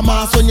 Make a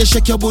mass when you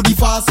shake your booty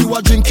fast. You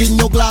are drinking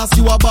your glass,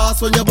 you a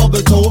boss when you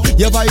bubble toe.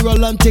 You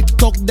viral on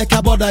TikTok, they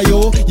can bother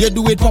you. You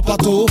do it proper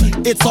too,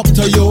 it's up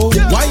to you.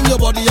 Wine your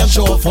body and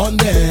show off on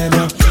them.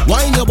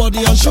 Wine your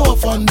body and show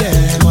off on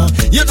them.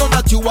 You know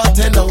that you are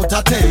 10 out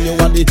of 10. You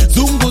are the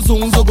zungo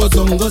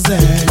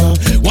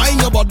zen. Wine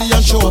your body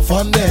and show off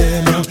on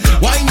them.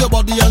 Wine your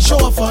body and show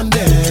off on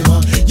them.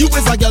 You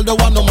is a girl the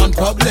one no man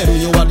problem.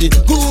 You are the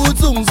good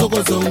zungo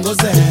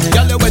zen.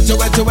 Girl you wet.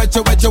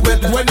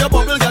 When you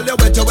bubble, girl you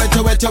wet.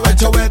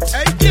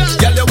 Hey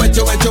girl you wet.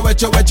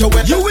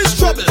 You is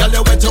trouble. Girl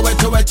you wet. Girl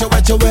you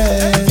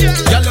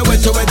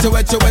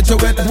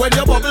wet. When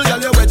you bubble,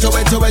 girl you wet.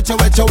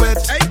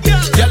 Hey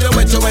girl you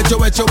wet.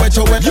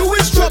 You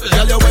is trouble.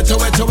 Girl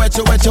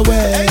you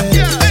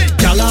wet.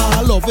 Girl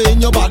I love in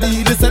your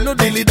body. This ain't no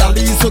dilly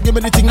dally. So give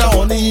me the thing now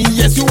honey.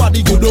 Yes you are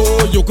the good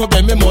oh. You could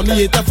get me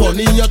money. It's a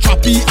funny. You're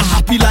trappy,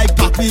 happy like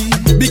papi.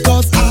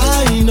 Because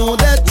I know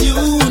that you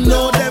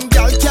know them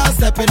girl can't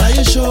step in on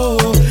your show.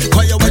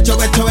 Cause you wet.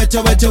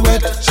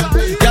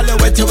 Girl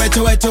you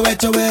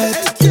wet.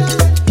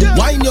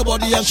 Wine your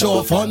body and show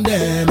off on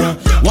them.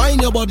 Wine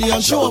your body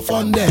and show off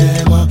on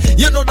them.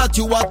 You know that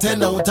you are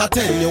 10 out of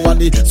 10. You are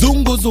the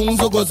zungo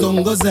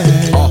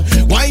zen.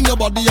 Wine your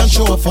body and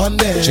show off on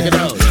them. Check it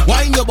out.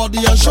 Wine your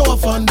body and show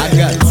off on them. I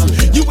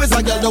got you. You is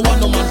a girl the one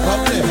no man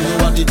problem.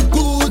 You are the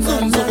good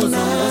zungo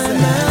zen.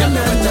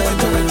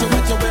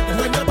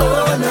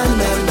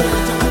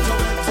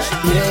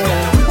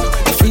 Yeah,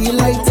 I feel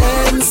like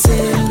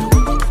dancing.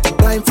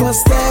 Time for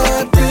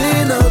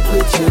stepping up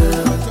with you.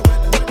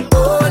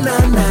 Oh na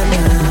na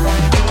na.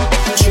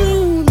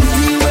 True, the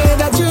way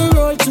that you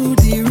roll to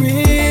the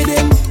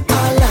rhythm, I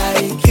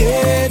like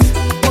it.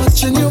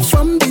 Watching you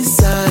from the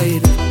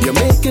side, you're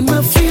making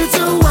me feel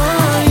to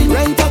wine.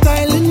 Rent a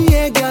island,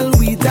 yeah, girl,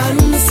 we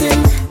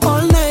dancing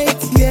all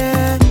night,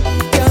 yeah.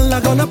 Girl,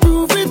 I'm gonna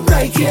prove it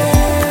right,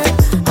 yeah.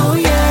 Oh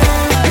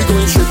yeah, we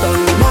going straight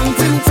on the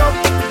mountain top,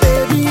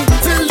 baby,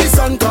 till the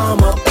sun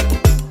come up.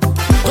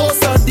 Go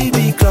start the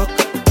beat clock,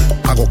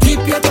 I go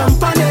keep your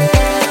company.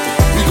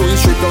 We going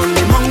straight on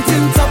the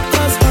mountain top,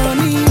 cause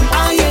honey,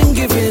 I ain't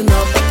giving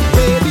up.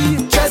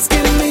 Baby, just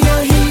give me a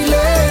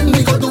healing.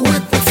 We go do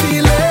it with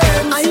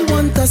feeling. I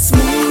want a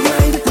smooth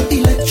ride,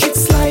 electric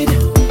slide,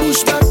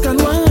 push back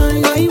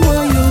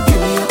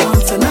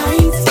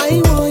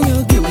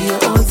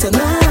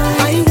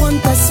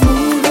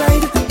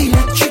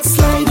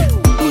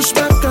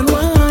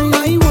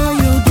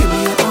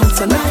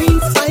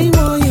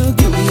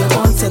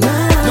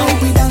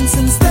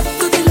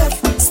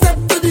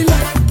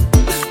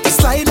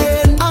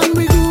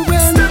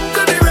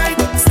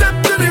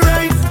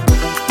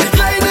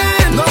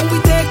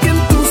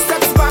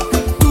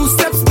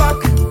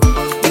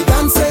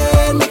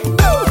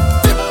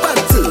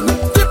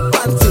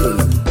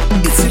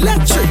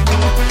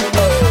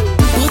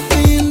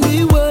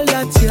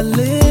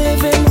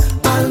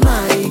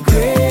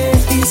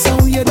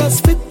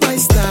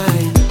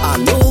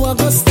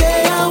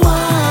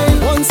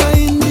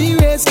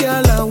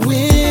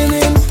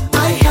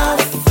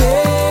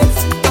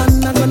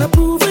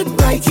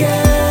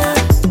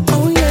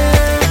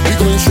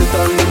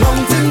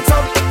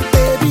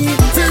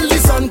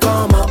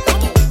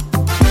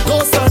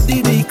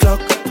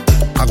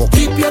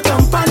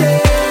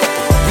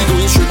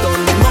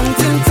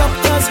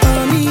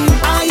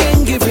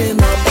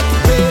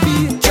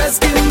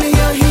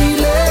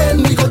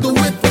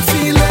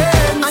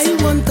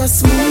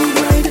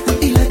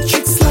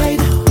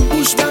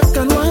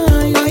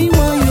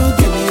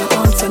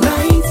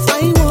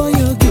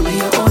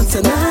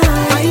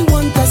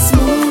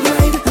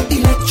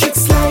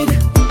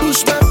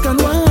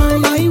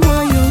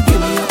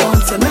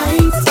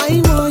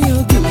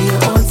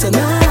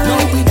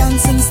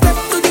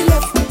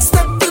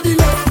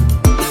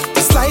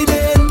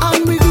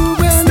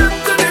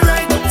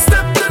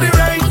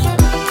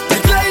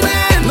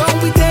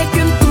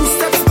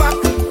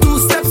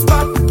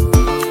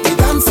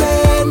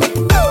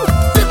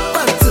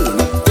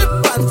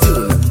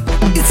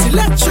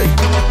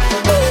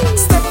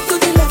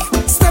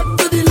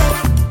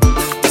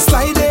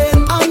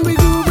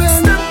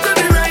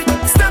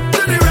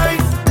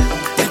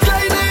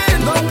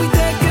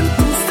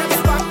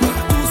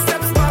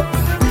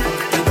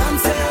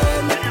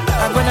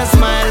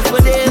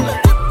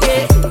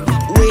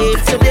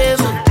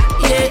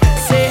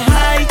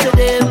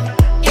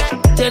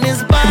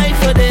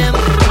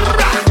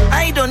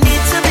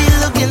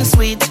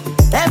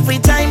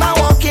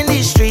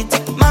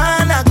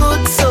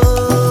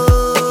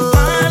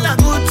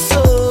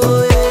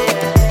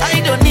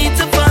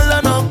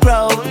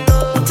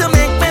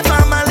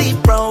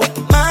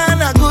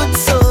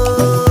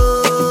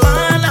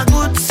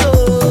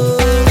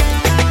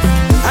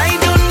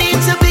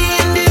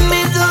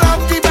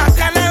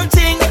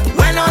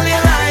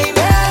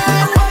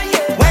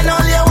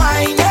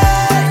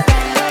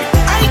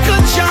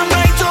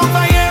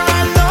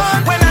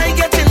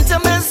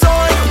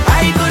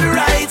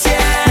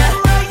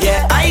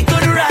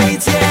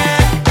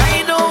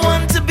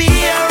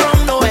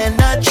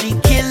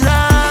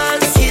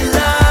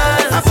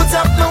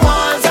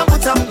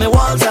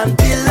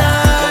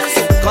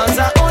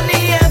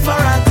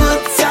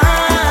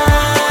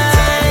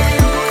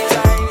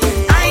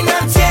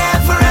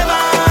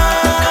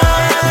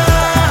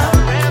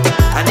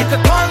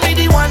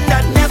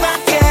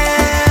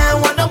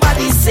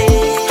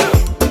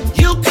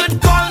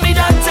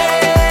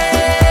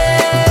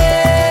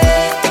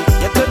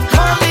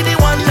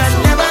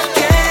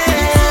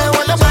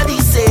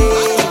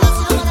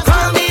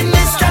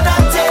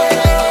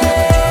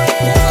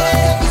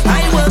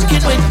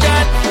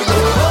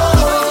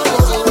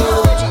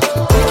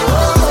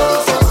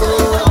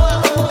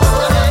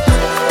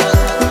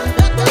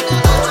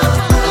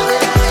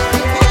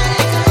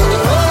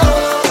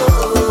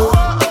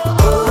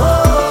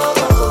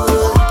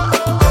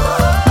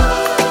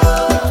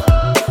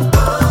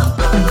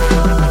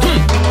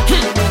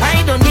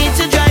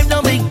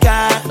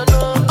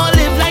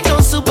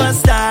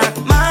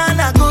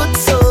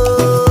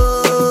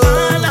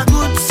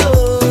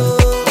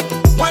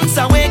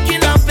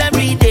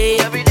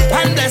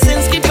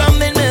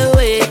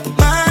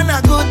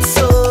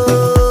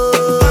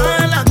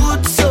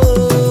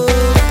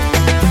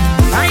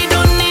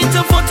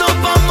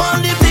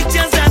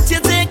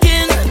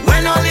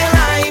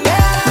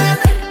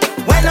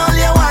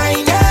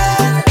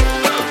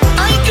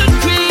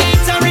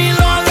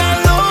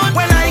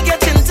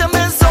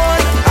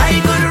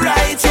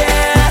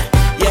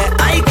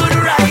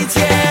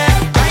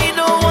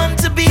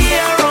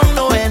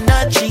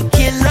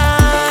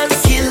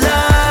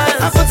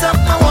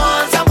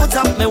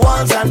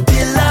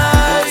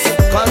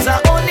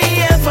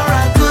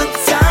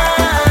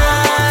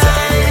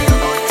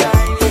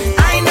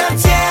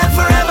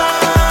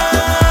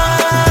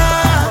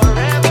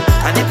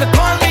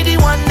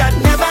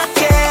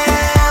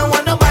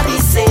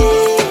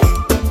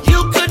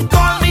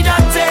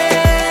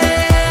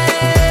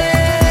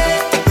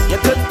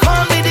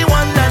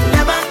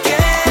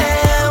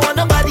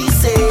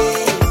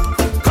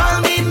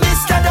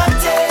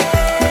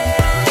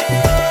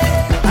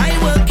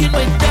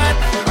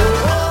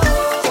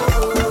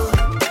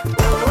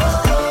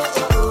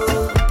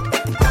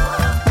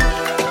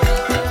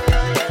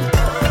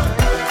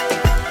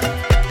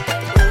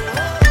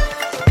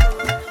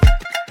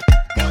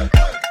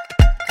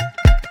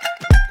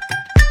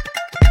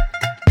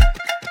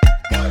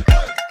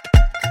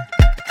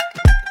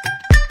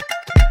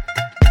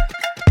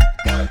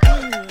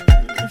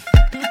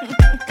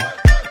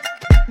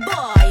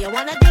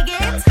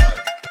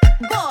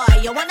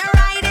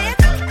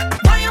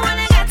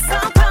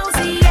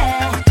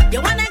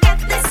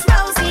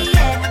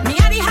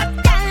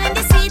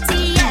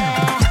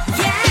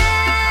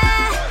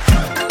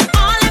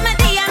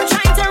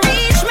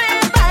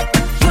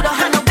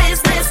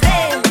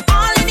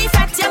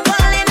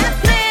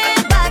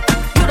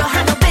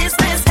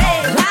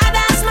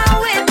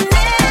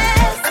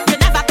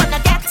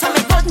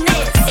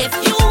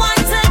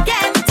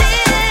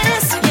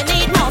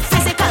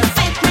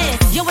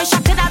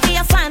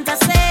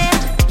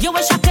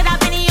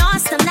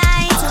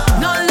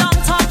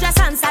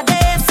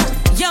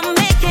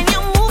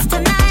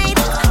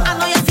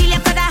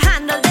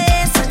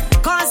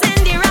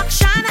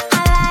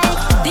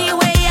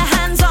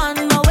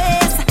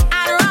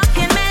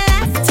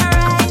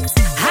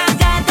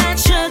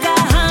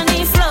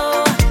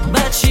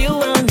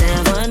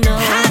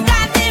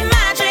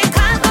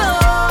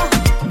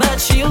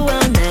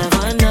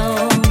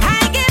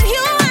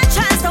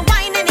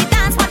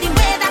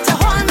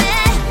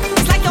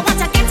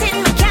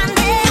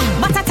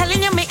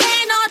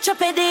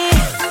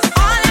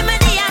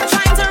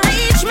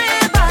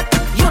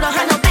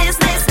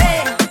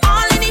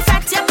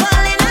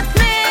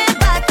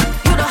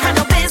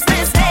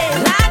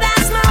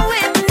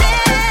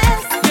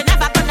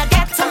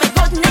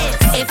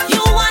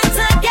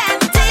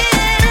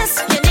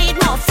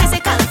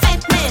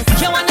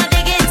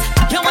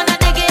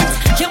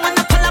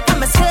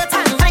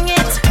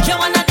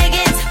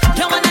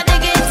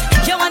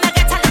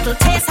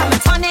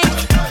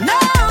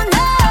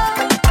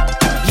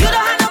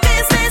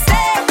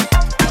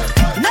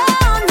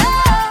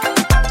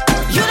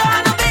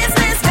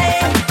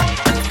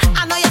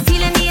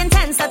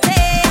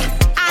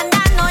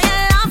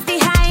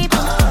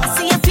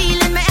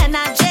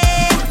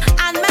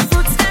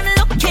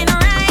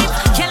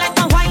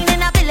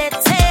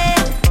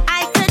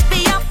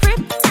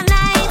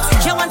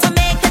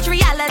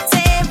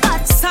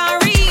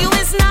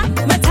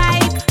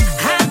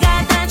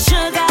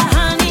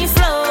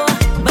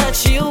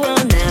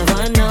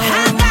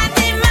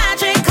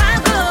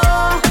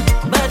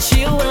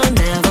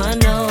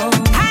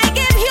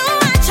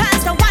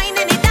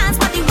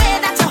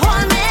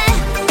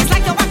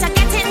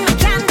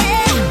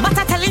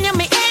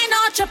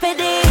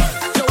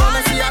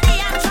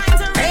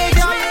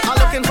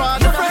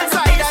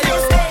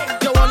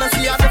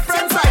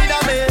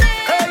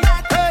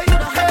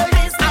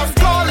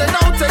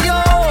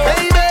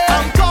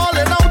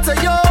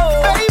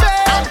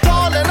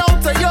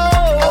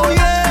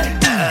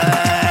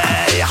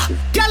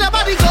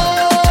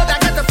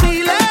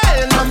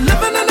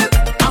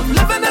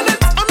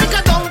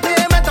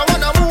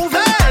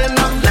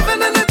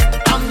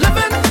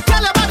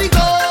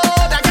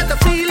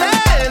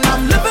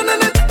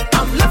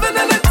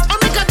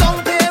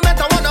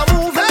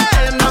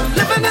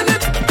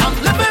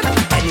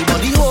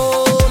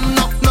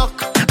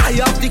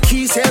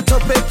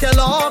make you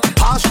lock.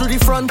 Pass through the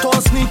front or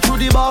sneak through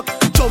the back.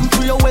 Jump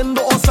through your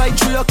window or slide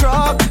through your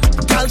crack.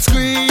 Girl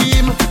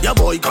scream, your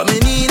boy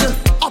coming in.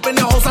 Up in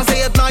the house and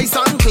say it nice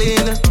and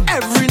clean.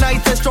 Every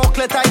night there's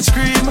chocolate ice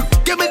cream.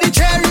 Give me the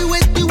cherry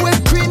with the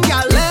whipped cream.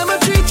 Girl, let me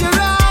treat you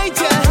right,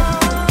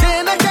 yeah.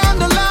 Then a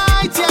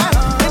candlelight,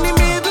 yeah. In the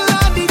middle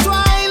of the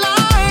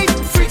twilight,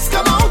 freaks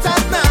come out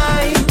at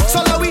night.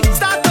 So now we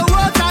start to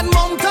work and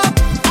mount up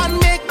and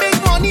make big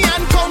money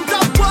and count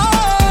up.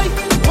 Boy,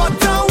 what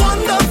a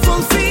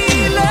wonderful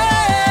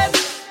feeling.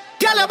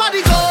 Girl, your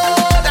body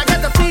good, I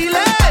get the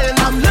feeling.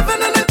 I'm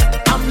living in it,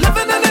 I'm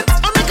living in it.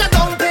 I make a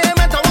down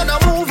payment, I wanna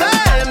move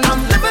in.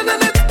 I'm living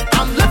in it,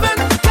 I'm living.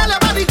 Girl, your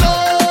body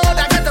good,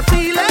 I get the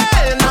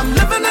feeling. I'm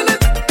living in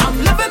it, I'm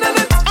living in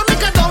it. I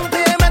make a down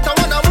payment, I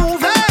wanna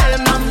move in.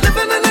 I'm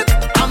living in it,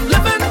 I'm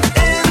living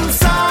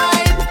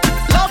inside.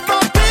 Love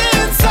up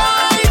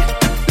inside,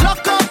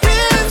 lock up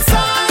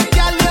inside.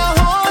 Girl, you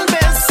hold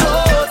me so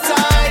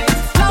tight.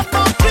 Love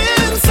up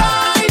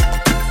inside,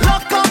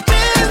 lock up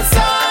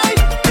inside.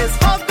 It's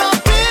hugged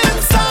up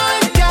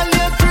inside. Girl,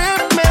 you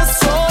grip me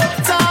so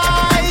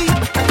tight.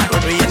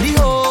 When we in the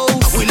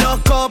house, we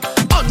lock up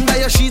under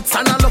your sheets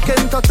and I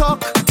looking to talk.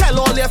 Tell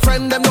all your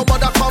friends them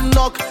nobody come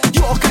knock.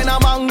 You kind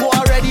of mango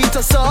are ready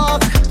to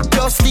suck.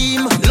 Your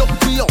steam, look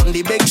me on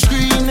the big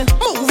screen.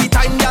 Movie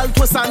time, girl,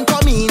 twist and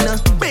come in.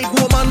 Big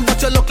woman,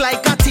 but you look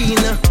like a teen.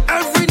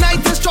 Every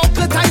night is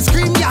chocolate ice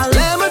cream, girl.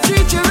 Let me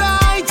treat you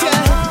right,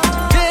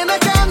 yeah. Then a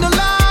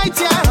candlelight,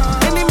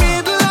 yeah. In the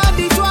middle of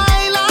the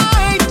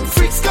twilight,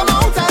 freaks come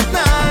out at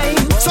night.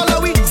 So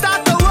now we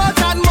start to work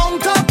and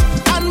mount up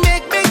and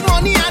make big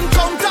money and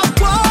count up.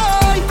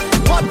 Boy,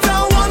 what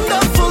a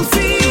wonderful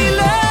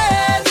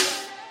feeling.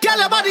 Girl,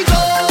 your body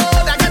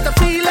good, I get the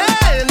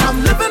feeling. I'm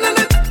living in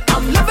it,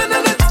 I'm living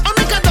in it. I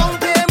make a down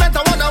payment,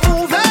 I wanna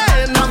move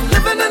in. I'm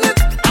living in it,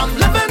 I'm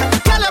living.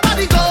 Girl, your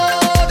body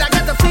good, I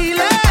get the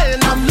feeling.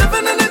 I'm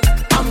living in it,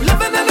 I'm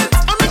living in it.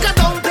 I make a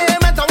down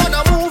payment, I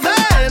wanna move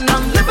in.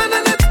 I'm living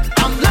in it,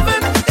 I'm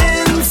living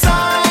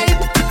inside.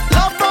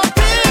 Love up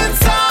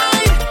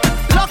inside,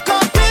 lock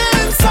up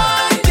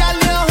inside. Girl,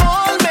 you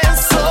hold me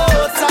so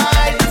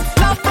tight.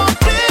 Love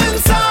up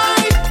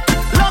inside,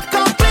 lock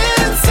up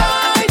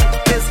inside.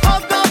 It's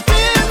hugged up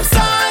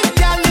inside.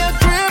 Girl, you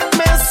grip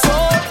me so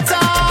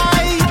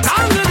tight.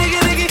 Tango diggy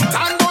diggy,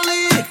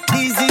 tangoli,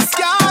 easy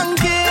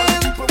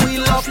skanking. We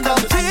locked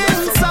up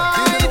inside.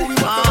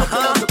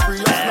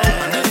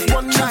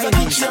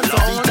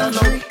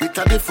 It's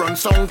a different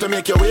song to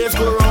make your waves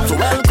go round. So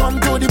welcome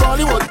to the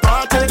Bollywood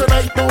party.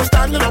 Tonight no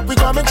standing up, we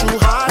coming through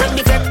hard. When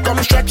the vet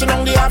come stretching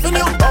on the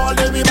avenue, all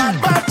day we bad,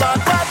 bad, bad,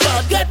 bad,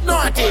 bad. Get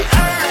naughty,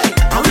 hey.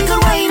 And we can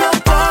wind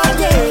up all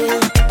day.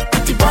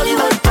 At the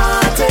Bollywood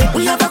party,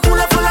 we have a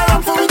cooler full of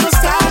rum for we go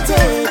start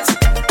it.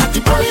 At the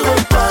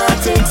Bollywood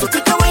party, so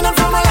take a wine up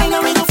from a line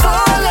and we go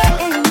fall it.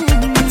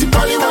 At the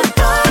Bollywood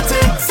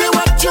party, say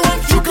what you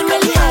want, you can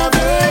really have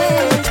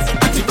it.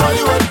 At the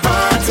Bollywood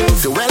party,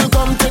 so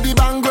welcome to the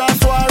Bangra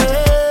soiree.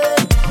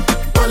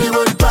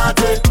 Bollywood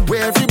party,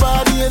 where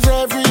everybody is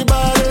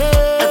everybody.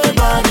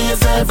 Everybody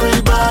is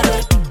everybody.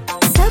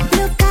 सब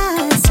लोग का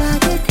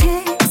स्वागत है,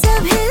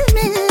 सब हिल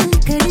मिल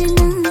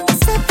करना.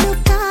 सब लोग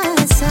का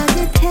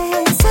स्वागत है,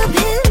 सब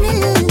हिल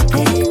मिल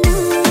करना.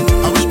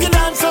 And we can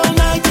dance all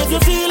night if you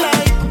feel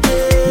like,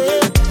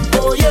 yeah,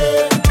 oh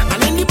yeah.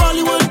 And in the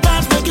Bollywood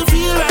dance make you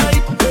feel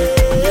right,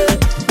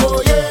 yeah, oh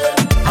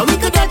yeah. And we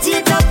could dance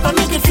it up and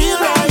make it feel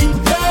right,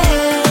 yeah.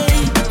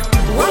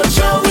 What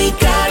shall we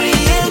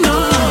carrying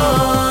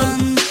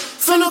on?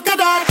 So look at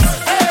that,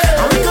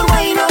 and we can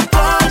wind up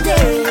all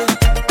day.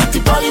 At the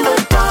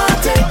Bollywood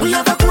party, we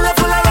have a cooler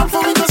full of rum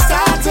for we go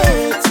start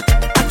it.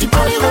 At the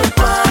Bollywood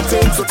party,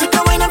 so take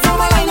a wine up from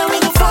a line and we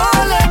go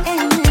fall it.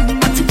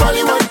 At the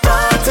Bollywood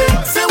party,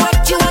 say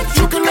what you want,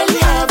 you can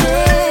really have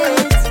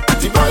it. At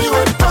the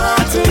Bollywood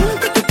party,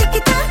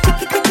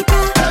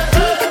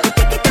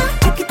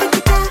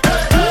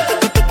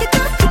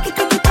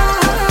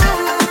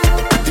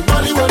 the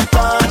Bollywood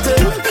party,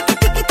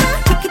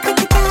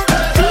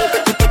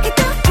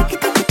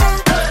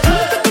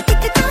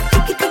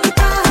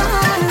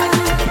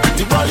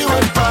 the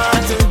Bollywood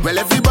party. Well,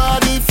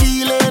 everybody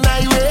feeling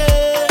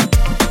irate,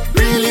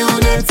 really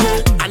united,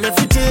 and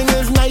everything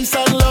is nice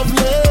and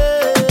lovely.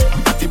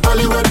 At the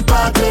Bollywood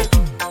party.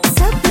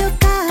 सब लोग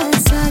का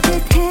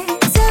स्वागत है,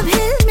 सब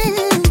हिल मिल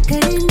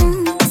करना.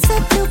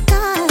 सब लोग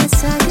का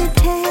स्वागत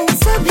है,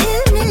 सब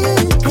हिल मिल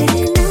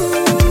करना.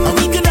 And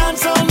we can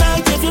dance all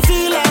night if you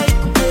feel like,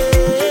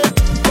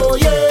 yeah, oh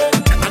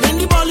yeah. And in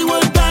the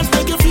Bollywood dance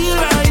make you feel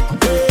right,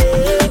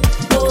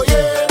 yeah, oh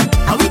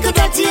yeah. And we could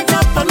dance it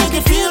up and make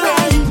it feel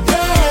right,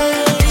 yeah.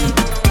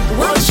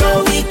 What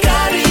shall we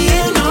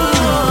carrying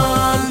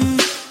on?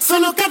 So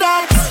look at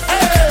that,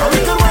 and we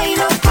can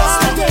wind up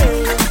all day.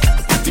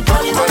 At the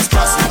Bollywood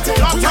party,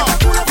 we have a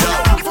cooler full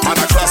of rum for Man,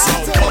 we a go class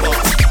start out, it. come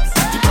on.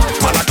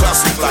 Man, a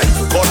classic like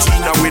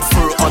Cortina with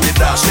fur on the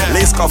dash.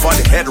 Lace cover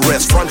the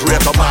headrest, front rear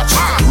to match.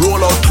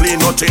 Roll out clean,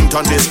 no no tint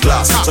on this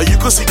glass. So you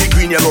could see the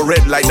green, yellow,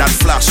 red like that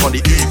flash on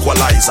the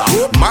equalizer.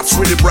 Match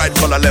with the bright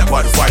color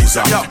leopard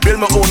visor. Build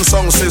my own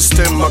sound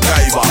system,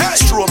 MacGyver.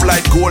 Strobe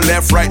light, go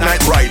left, right,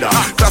 night rider.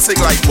 Classic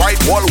like white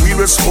wall wheel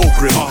with spoke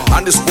rim.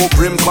 And the spoke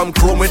rim come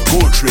chrome with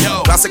gold trim.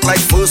 Classic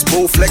like first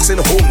bow flex in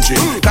home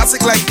gym.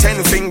 Classic like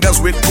 10 fingers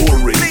with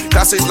gold ring.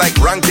 Classic like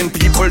ranking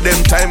people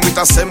them time with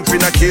a semp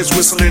in a case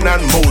whistling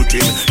and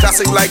molting.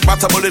 Classic like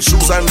butter bullet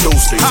shoes and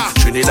those things.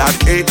 Trinidad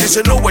 80s,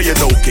 you know where you're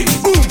king.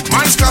 Boom!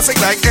 Man's classic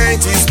like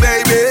 80s,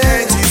 baby.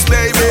 80s,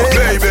 baby.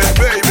 Baby,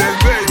 baby,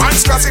 baby.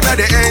 Man's classic like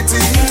the 80s.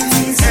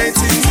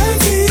 80s,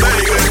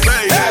 baby,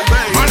 baby.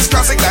 Man's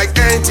classic like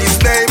 80s,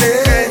 baby.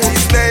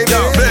 80s, baby.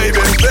 Baby,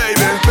 baby,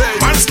 baby.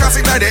 Man's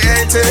classic like the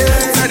 80s.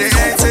 Like the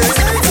 80s,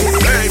 baby,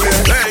 baby,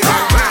 baby.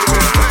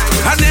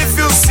 And if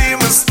you see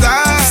my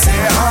style,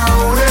 say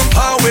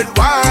how it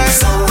wise.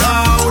 So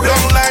loud,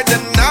 don't like the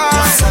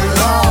night. So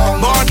long,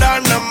 more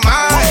than a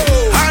mile.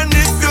 And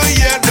if you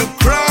hear the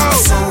crowd,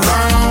 so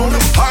round,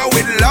 how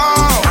it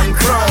loud and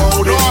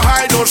crowd, no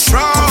high, no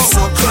shroud,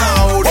 so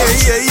cloud.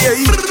 Yeah, yeah,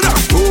 yeah.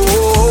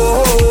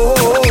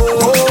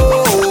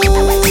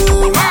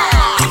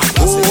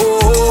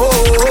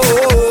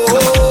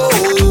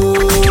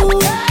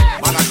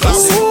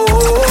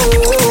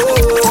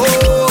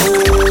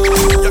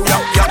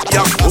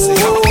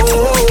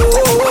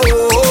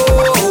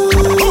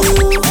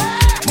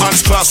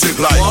 Classic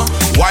like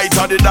white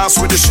Adidas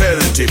with the shell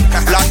tip,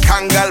 black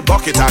Kangal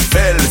bucket and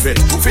velvet.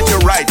 Fit you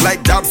right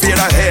like Darth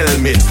Vader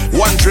helmet.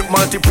 One trip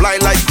multiply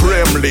like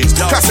gremlins.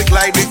 Classic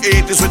like the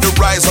 80s with the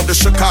rise of the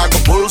Chicago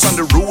Bulls and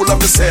the rule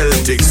of the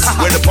Celtics.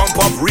 Where the pump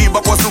up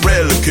Reebok was the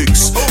rail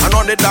kicks. And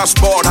on the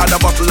dashboard had a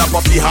bottle up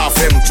of the half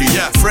empty.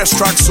 Fresh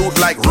track suit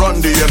like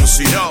Run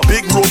DMC.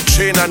 Big rope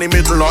chain and the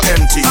middle not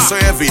empty. So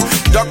heavy,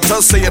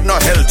 doctors say it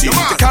not healthy.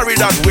 To carry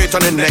that weight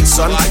on the neck,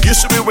 son, you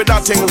should be with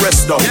that thing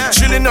rest up.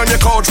 Chilling on your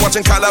couch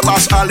watching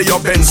Calabash, Ali or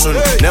Benson.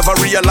 Never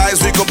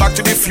realize we go back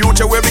to the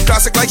future where we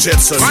classic like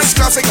Jetson. Man's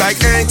classic like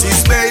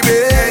 80s,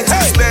 baby.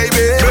 80s,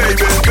 baby. Baby,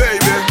 baby,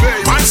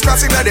 baby. Man's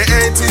classic like the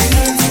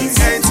 80s.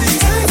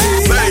 80s,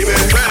 baby,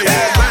 baby.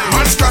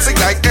 Man's classic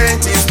like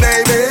 80s,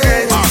 baby.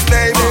 80s,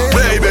 baby.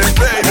 Baby,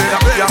 baby.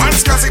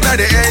 Man's classic like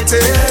the 80s.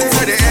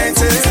 Like the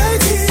 80s,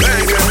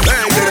 baby,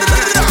 baby.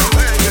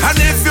 And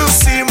if you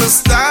see my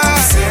style,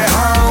 say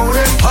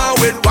how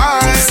it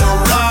wise. So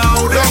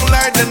loud, don't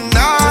like the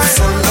night.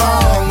 So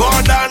long,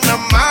 more than a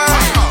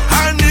mile.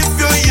 And if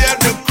you hear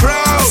the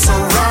crowd, so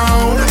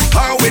round,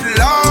 how it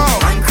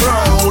loud and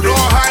crowd, no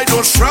high,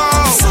 no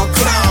shroud, so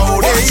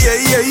cloud. Yeah,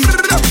 yeah, yeah.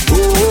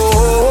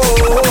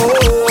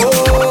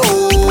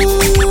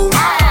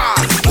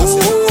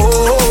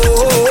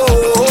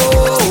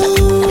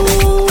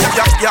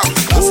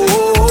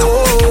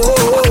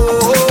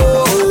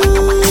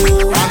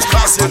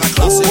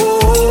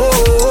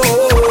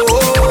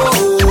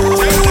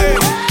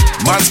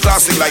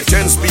 Like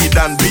 10 speed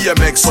and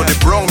BMX on the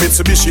brown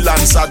Mitsubishi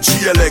Lancer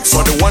GLX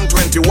on the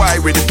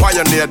 120Y with the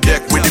Pioneer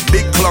deck with the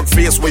big clock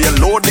face where you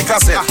load the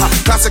cassette.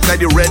 Classic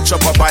like the red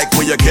chopper bike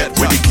where you get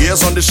with the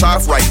gears on the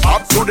shaft right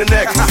up to the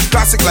neck.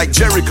 Classic like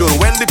Jericho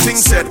when the thing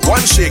set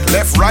one shake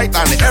left right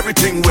and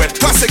everything wet.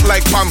 Classic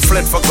like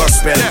pamphlet for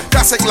gospel.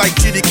 Classic like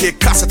TDK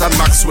cassette and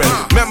Maxwell.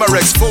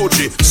 Memorex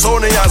Fuji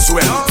Sony as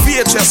well.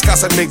 VHS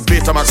cassette make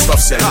Betamax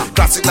stuff sell.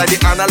 Classic like the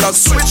analog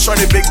switch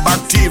on the big back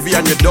TV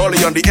and your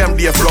dolly on the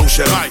MDF long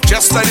shell.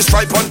 Just like the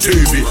stripe on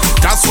TV,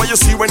 that's what you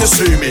see when you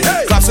see me.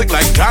 Classic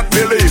like that,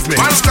 believe me.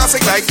 Man's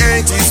classic like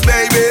 80s,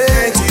 baby.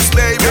 80s,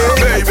 baby.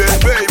 Baby,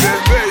 baby,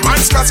 baby.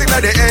 Man's classic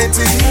like the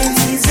 80s.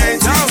 80s,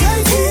 baby,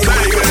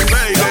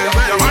 baby.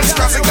 Man's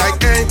classic like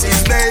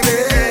 80s,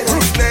 baby.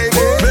 80s,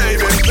 baby.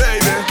 Baby,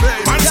 baby,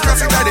 baby. Man's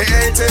classic like the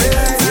 80s.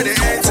 The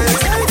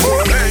 80s, baby,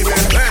 baby,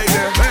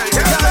 baby.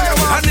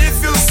 And if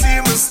you see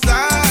me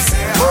style,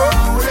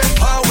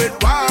 how it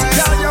wise.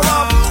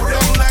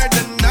 Don't like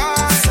the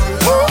night.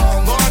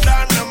 More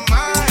than a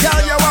mile.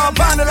 Girl, you want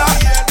vanilla?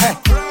 Hey,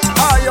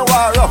 oh, you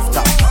want rough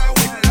top.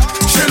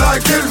 She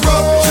like it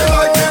rough. She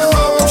like it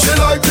rough. She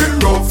like it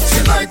rough. She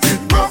like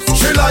it rough.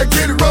 She like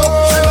it rough.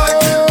 She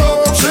like it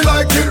rough. She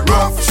like it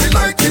rough. She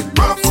like it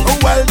rough.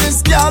 Well,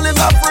 this girl is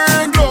a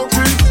friend,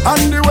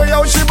 and the way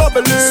how she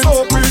bubbling,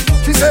 so pretty.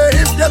 She say,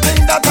 if you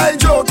think that I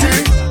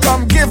joking,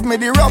 come give me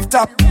the rough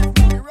top.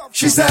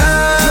 She said,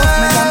 love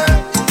me,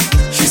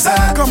 and she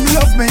said, come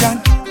love me,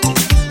 and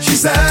she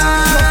said,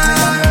 love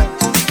me,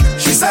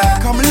 and she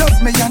said, come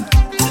love me, and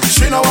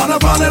she no wanna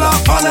vanilla,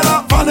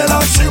 vanilla, vanilla.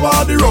 She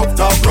want the rough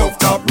top, rough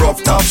top,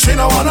 rough top. She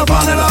no wanna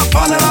vanilla,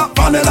 vanilla,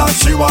 vanilla.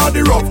 She want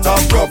the rough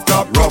top, rough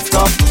top, rough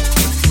top.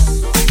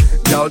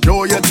 Girl,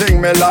 do you think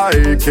me like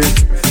it?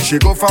 She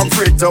go from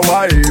freak to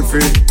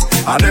wifey.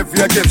 And if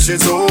you give she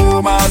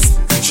too much,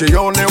 she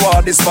only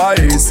want the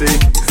spicy.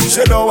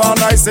 She don't want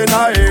nicey,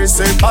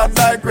 hot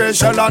like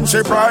Rachel and she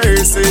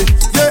pricey.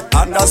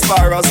 Yeah, and as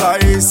far as I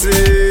see,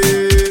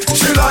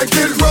 she like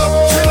it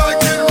rough, she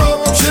like it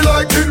rough, she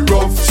like it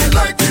rough, she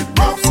like it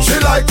rough, she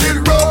like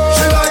it rough,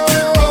 she like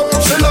it rough,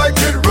 she like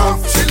it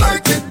rough, she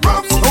like it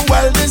rough.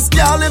 Well, this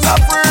girl is a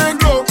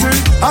freak,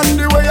 and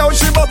the way how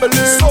she bubbling,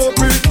 so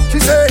pretty. She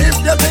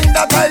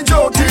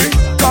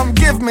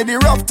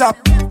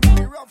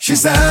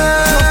said,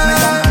 love me,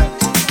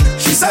 young.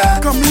 She said,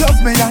 come love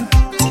me, young.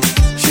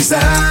 She said,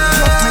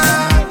 love me,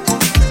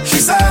 young. She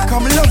said,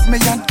 come love me,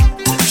 young.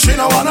 She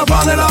no wanna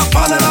vanilla,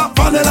 vanilla,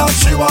 vanilla.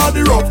 She want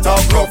the rough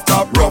top, rough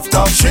top, rough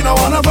top. She no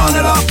wanna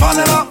vanilla,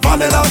 vanilla,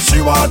 vanilla.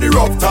 She want the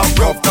rough top,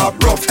 rough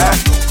top, rough top.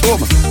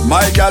 Boom,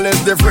 my gal is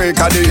the freak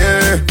of the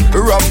year.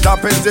 Rough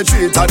top is the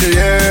treat of the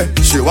year.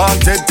 She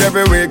want it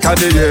every week of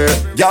the year.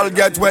 Gal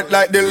get wet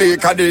like the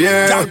leak of the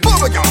year.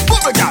 Bubble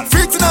gal,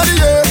 feet in the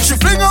air. She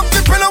fling up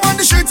the pillow on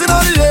the sheet in the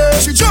air.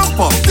 She jump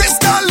up, this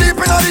gal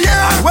leaping in the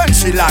air. And when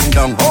she land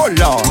down, oh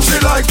Lord, she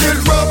like it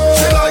rough,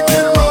 she like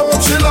it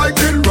rough, she like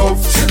it rough,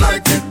 she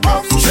like it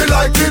rough, she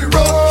like it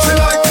rough, she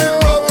like it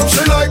rough, she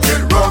like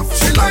it rough,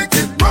 she like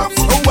it rough.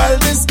 Oh well,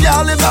 this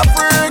gal is a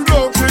friend,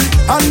 okay,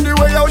 and the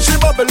way how she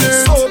bubbling,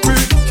 so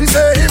pretty. She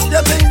say if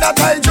you think that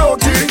I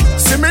joking,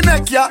 see me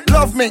neck, yeah,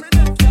 love me.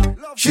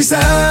 She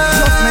said,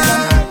 love me,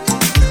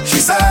 young. She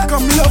said,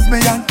 come love me,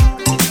 young.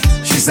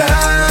 She said,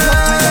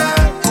 love me,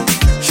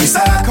 young. She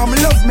said, come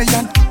love me,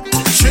 young.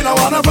 She no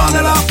wanna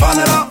vanilla,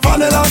 vanilla,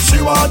 vanilla.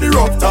 She want the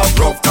rough top,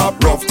 rough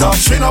top, rough top.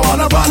 She no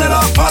wanna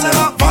vanilla,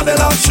 vanilla,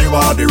 vanilla. She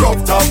want the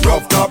rough top,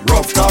 rough top,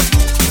 rough top.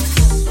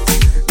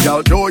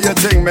 Y'all do you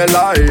think me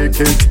like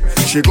it?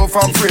 She go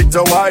from freak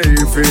to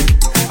wifey.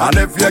 And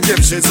if you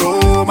give she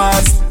too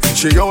much,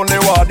 she only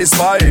want the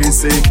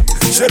spicy.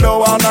 She don't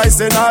want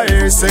nicey.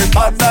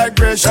 Bad like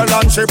Rachel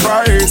and she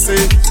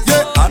pricey.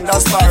 Yeah, and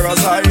as far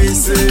as I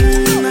see,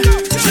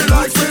 she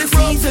like it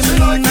rough, she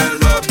like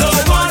it rough.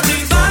 Don't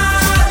worry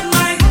bad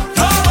mind,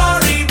 don't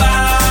worry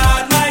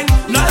bad mind.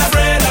 Not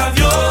afraid of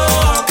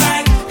your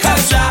kind,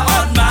 'cause you're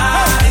on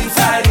my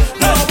side.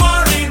 Don't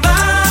worry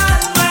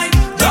bad mind,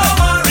 don't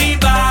worry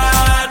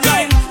bad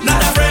mind.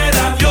 Not afraid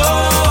of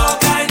your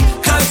kind,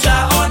 'cause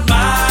you're on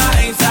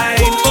my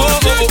side.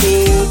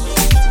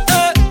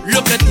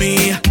 Look at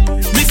me.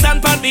 Me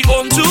stand on me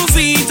own 2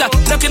 feet.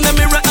 Look in the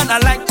mirror and I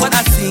like what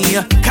I see.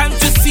 Can't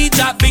you see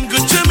that been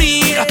good to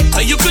me?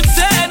 You could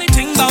say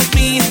anything about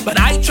me, but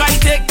I try to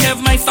take care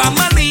of my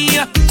family.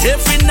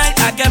 Every night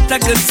I get a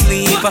good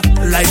sleep.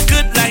 Life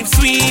good, life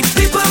sweet.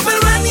 People will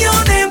run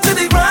your name to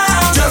the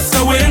ground. Just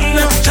to win,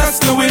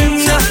 just to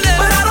win.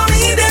 But I don't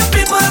need them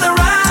people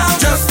around.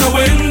 Just to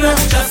win,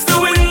 just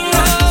to win.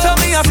 Tell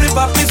me I flip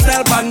up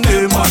myself and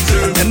them.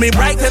 And me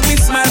bright and me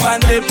smile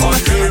and them.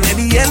 And at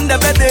the end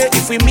of the day,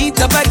 if we meet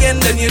up again,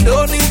 then you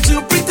don't need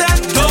to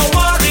pretend. Don't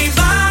worry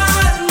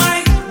bad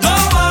mind,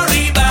 don't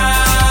worry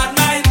bad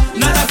mind.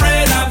 Not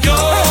afraid of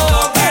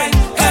your kind,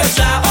 'cause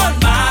you're on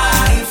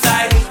my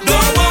side.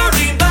 Don't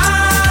worry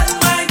bad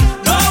mind,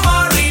 don't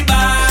worry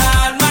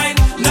bad mind.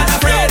 Not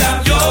afraid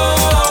of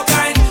your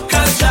kind,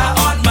 'cause you're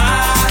on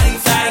my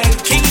side.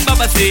 King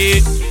Baba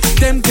said,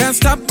 them can't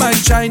stop my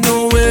shine,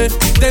 no way.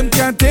 Them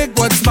can't take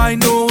what's mine,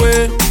 no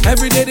way.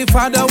 Every day the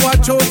Father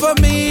watch over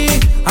me,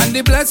 and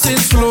the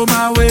blessings flow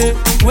my way.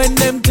 When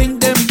them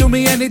think them do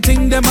me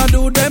anything, them I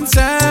do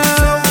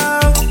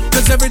themselves.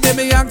 'Cause every day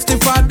me ask the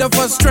Father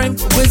for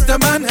strength,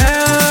 wisdom and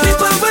help.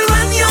 People will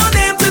run your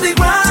name to the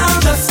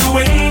ground. Just to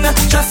win,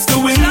 just to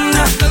win.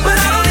 But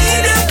I don't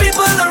need them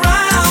people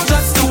around.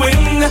 Just to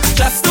win,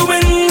 just to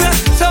win.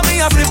 Tell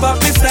me I flip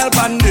up myself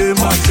and them.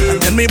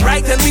 Then me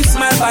bright and me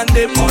smile and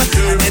them.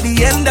 And at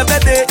the end of the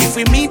day, if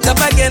we meet up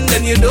again,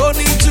 then you don't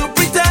need to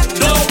pretend.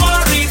 Don't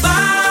worry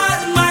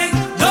bad mind,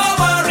 don't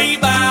worry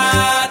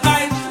bad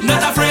mind.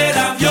 Not afraid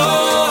of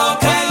your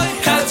kind,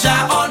 'cause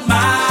you're on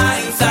my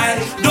side.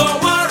 Don't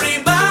worry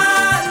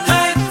bad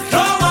mind,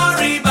 don't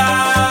worry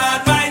bad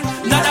mind.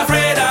 Not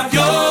afraid of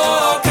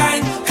your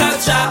kind,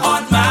 'cause you're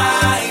on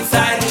my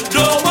side.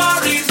 Don't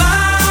worry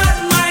bad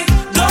mind,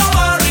 don't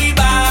worry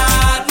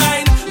bad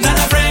mind. Not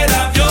afraid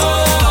of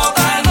your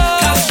kind,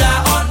 'cause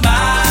you're on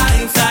my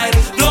side.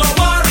 Don't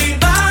worry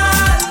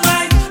bad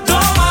mind,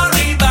 don't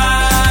worry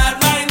bad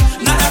mind.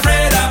 Not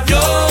afraid of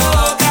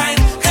your kind,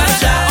 'cause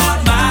you're on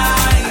my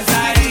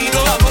side.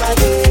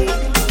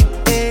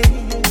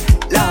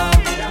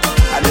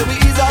 And then we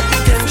ease up the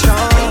tension.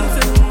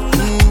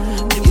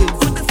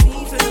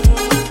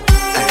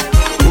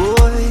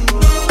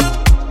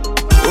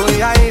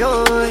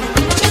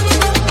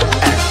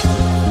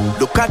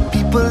 Look at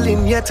people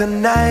in here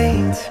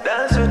tonight.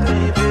 Dance with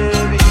me,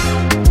 baby.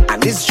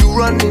 And it's you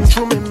running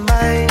through my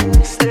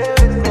mind. Stay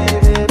with me,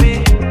 baby.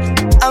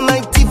 I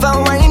might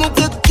even whine if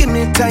you give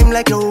me time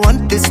like you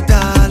want this,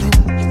 darling.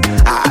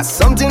 I have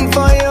something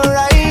for you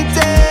right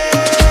there.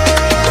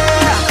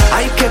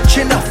 I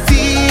catching a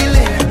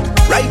feeling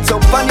right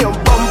up on your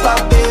bumper,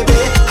 baby.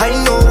 I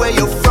know where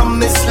you're from,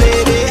 Miss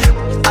Lady.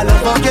 I'll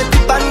never get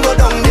deep and go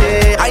down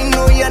there. I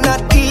know you're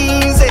not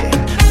easy.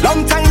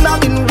 Long time I've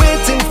been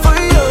waiting for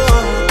you.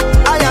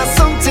 I have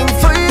something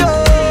for you.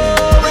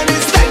 And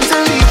it's time to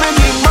leave in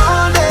the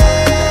morning.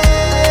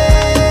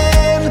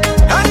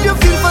 And you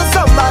feel for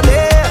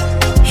somebody,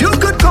 you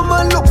could come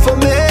and look for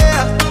me.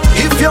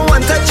 If you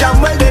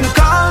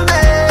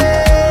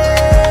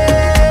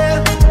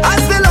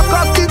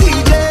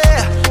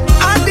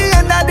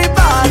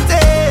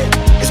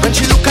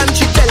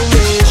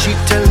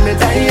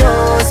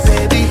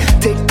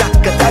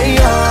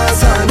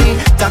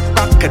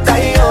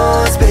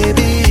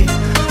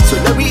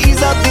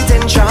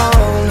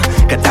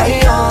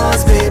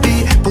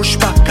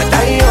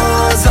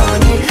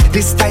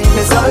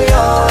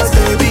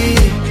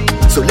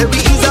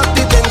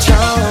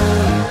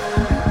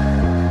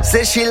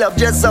she love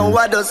just how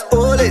I just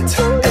hold it.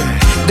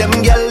 Them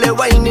gyal they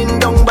whining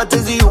down, but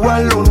it's you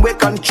alone we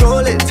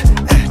control it.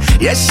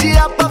 Yes, she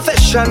a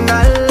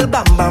professional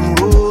bam bam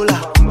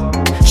roller.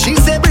 She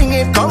say bring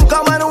it, come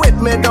and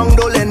whip me down,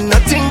 don't let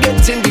nothing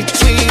get in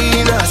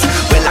between us.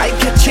 Well, I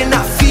catching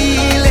a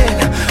feeling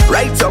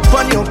right up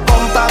on your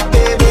bumper,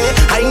 baby.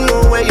 I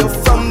know where you're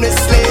from, this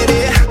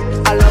lady.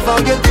 I love how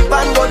you dip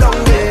and go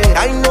down there.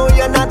 I know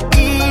you're not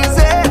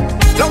easy.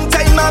 Long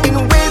time I've been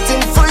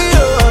waiting for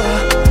you.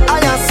 I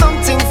have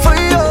something for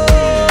you.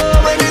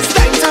 When it's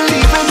time to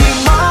leave in the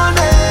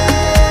morning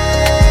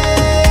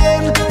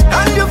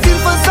and you feel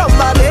for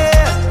somebody,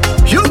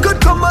 you could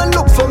come and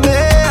look for me.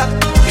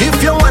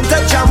 If you want a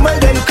jam, well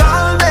then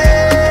call me.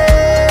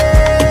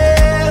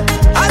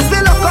 As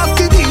they look off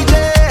the DJ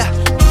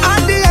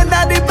at the end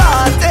of the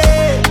party,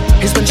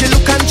 is when she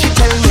look and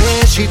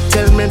she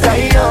tell me that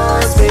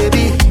yours,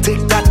 baby.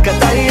 Take that,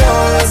 that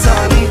yours,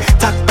 honey.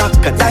 Tack back,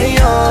 that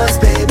yours,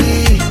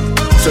 baby.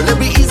 So let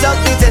me ease up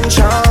the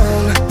tension.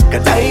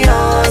 That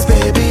yours,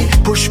 baby.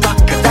 Push back,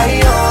 that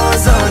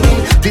yours, honey.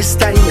 This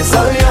time is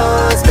all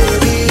yours,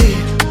 baby.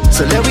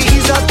 So let me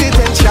ease up the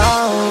tension.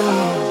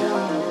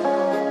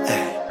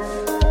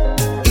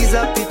 Ease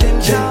up the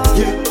tension,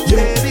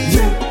 baby.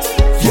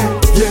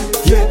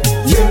 Yeah.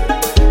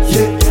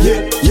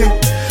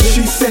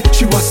 She said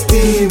she was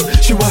steam,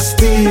 she was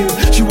steam,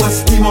 she was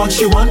steam on,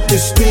 she want the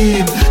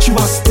steam, she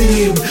was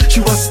steam, she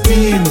was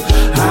steam.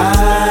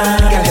 Ah,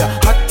 girl, you're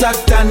hotter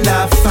than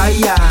a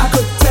fire. I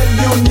could tell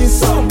you need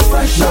some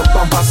fresh. Your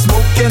bumper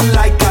smoking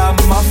like a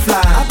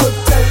muffler. I could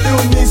tell you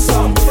need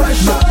some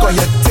fresh. Look how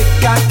you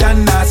thicker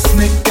than a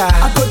snicker.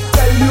 I could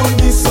tell you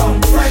need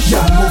some fresh.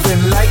 You're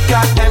moving like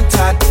an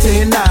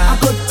entertainer. I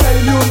could tell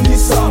you need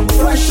some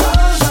fresh.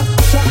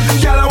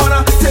 Girl, I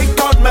wanna take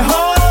out my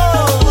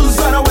hose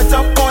and I wet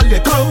up all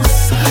your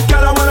clothes.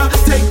 Girl, I wanna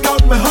take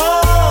out my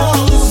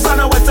hose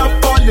and I wet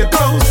up all your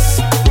clothes.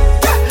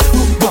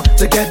 Who want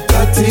to get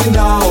dirty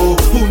now?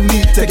 Who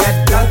need to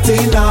get dirty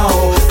now?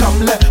 Come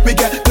let me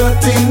get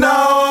dirty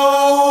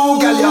now.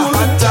 Girl, you're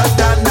hotter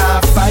than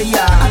a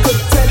fire. I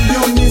could tell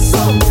you need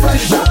some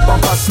fresh. Your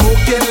bumper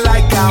smoking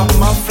like a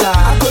muffler.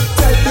 I could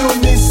tell you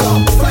need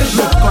some fresh.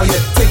 Look how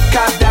you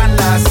thicker than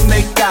a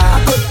snicker.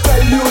 I could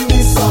tell you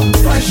need some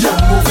fresh.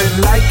 You're moving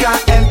like an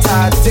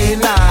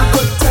entertainer. I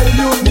could tell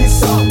you need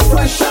some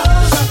fresh. I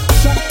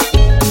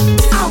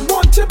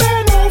want to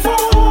bend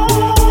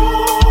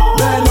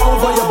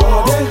over your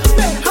body,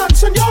 lay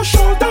hands on your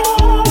shoulder.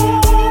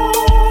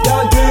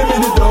 Yeah, give me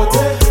the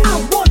dirty. I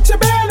want to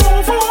bend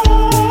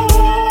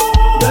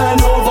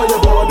over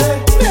your body,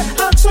 lay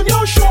hands on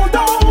your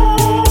shoulder.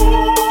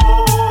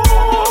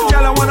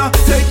 Girl, I wanna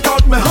take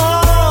out my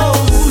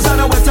hose and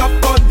I wet up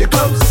on the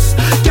clothes.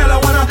 Girl, I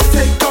wanna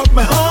take out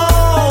my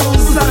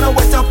hose and I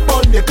wet up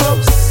on your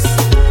clothes.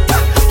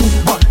 Who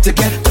want to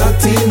get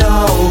dirty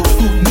now?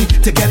 Who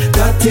need to get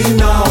dirty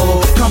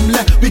now? Come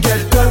let me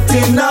get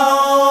dirty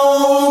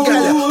now.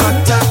 Girl, you're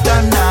hotter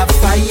than a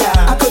fire.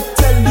 I could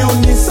tell you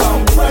need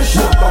some fresh.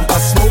 Your bumper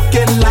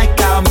smoking like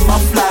a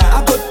muffler.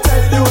 I could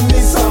tell you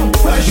need some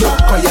fresh. Look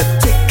how you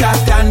thicker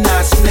than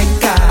a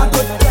snicker. I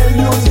could tell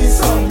you need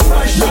some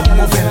fresh. You're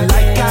moving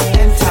like an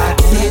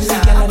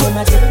entertainer.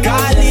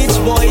 College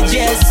boy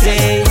just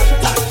say,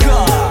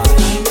 God,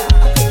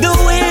 the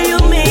way you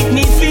make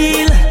me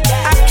feel,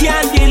 I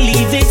can't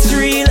believe it's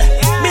real.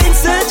 Been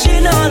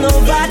searching all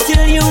over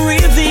till you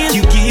reveal.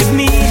 You give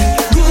me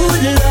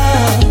good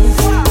love,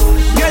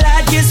 girl.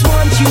 I just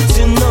want you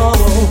to know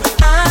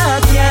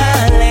I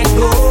can't let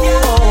go.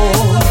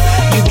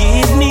 You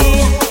give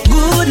me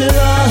good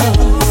love,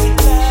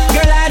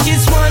 girl. I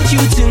just want you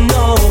to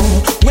know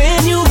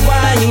when you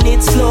whine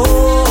it slow.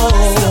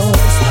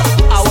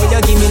 I want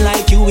you give me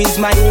like you is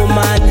my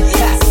woman,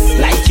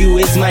 like you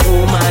is my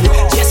woman.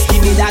 Just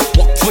give me that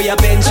walk for your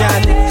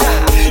pension,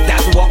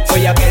 that walk for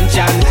your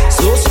pension.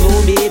 So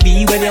slow,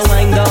 baby, when you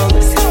wind down,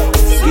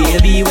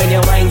 baby, when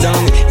you wind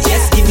down.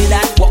 Just give me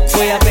that walk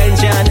for your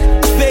pension,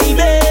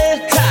 baby.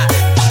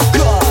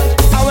 God,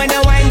 and when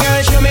you wind,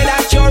 girl, show me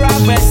that you're a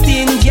West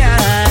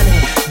Indian,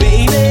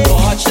 baby.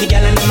 Watch the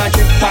girl and them a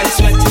drip and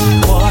sweat.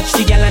 Watch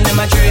the girl and them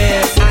a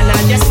drip, and I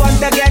just want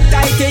to get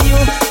tight to you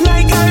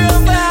like a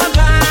rubber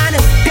band,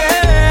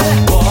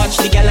 girl. Watch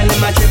the girl and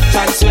them a drip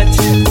and sweat.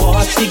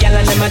 Watch the girl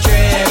and them a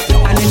drip,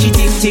 and then she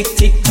tick tick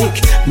tick tick,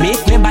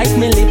 make me bite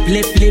me lip.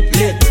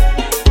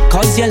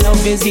 Cause your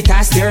love is the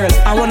task, girl.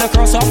 I wanna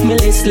cross off my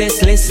list. Baby,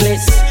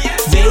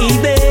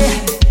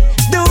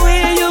 the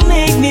way you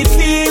make me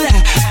feel,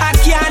 I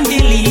can't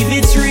believe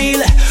it's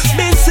real.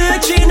 Been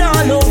searching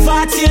all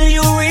over till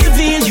you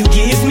reveal. You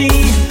give me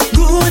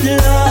good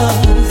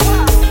love,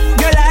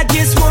 girl. I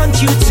just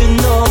want you to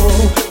know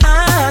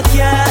I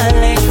can't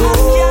let go.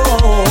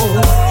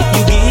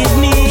 You give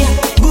me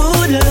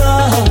good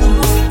love,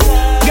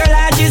 girl.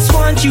 I just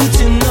want you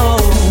to know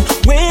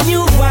when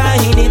you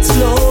whine it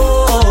slow.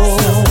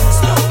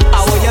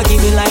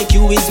 Like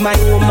you is my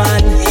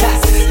woman,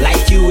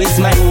 like you is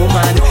my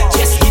woman.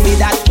 Just give me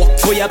that walk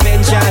for your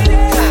pension,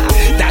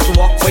 that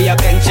walk for your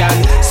pension.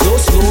 So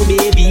slow,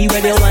 baby,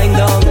 when you wind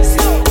down,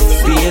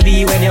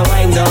 baby,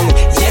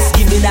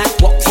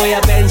 for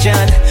your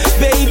pension,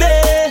 baby.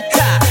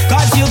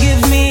 Cause you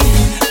give me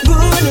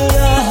good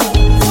love,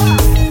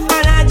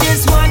 and I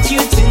just want you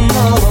to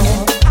know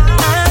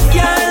I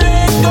can't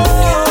let go.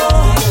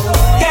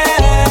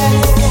 Yeah,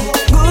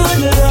 good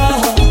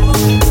love,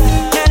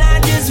 and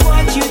I just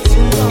want you to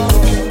know.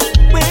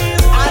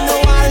 I know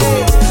I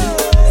live.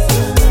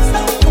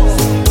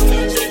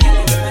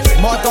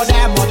 Moto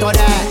there.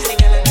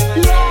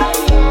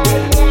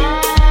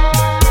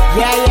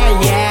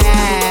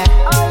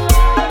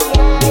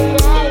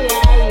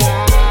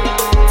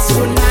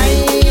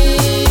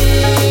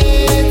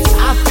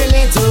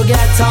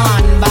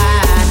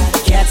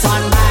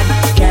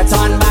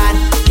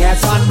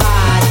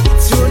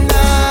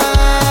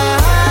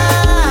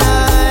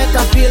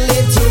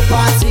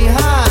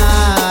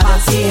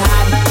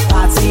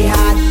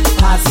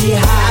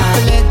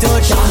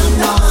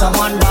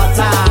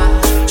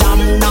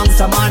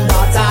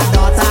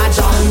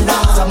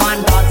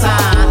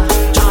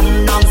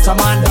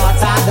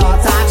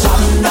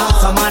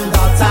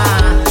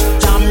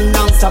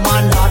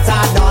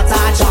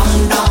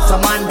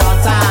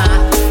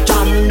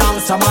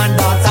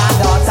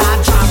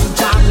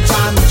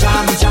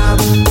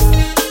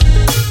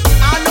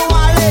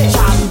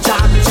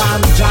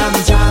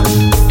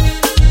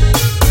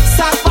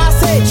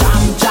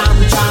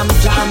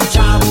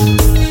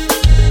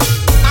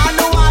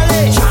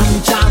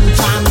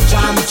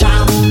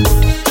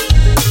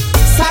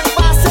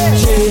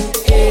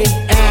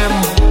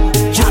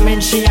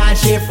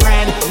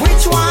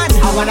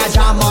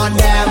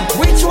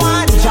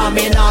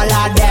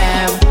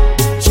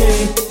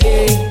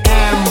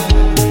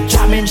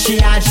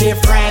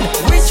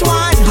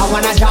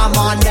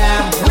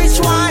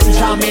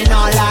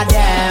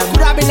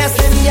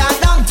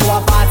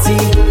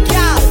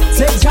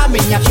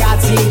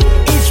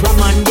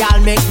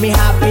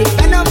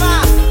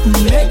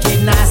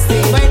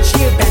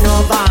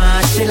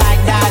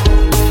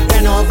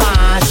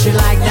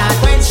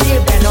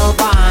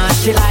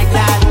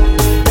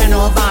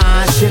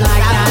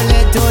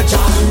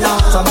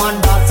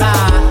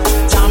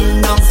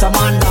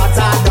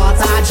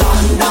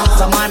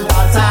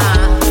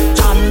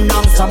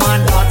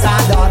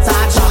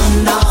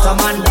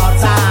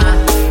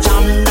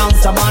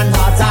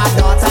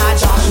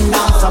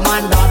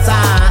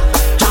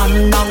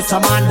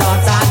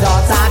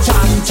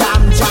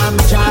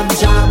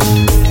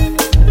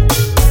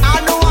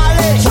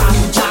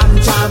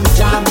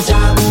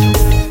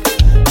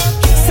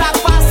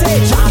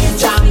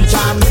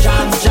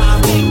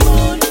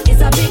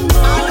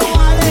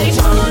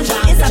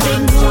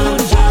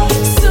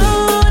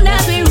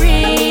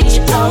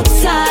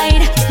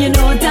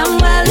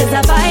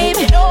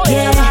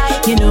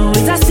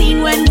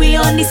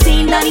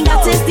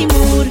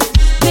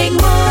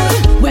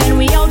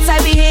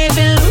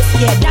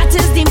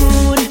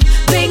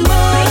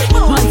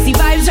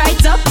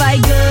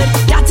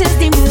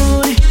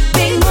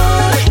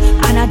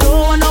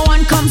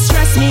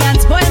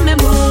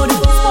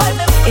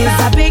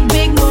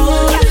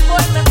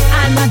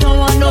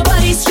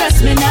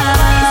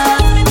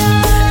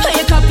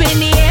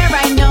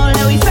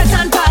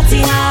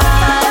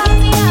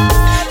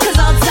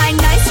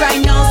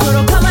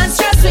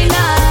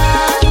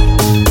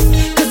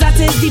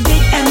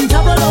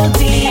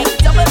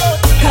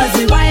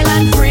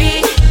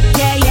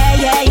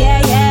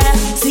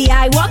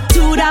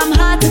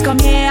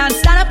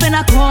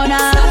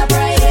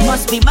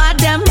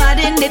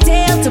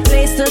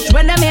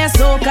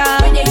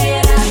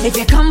 Yeah. If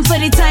you come for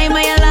the time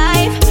of your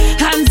life,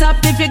 hands up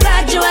if you're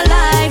glad you're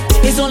alive.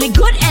 It's only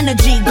good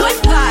energy, good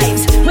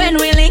vibes when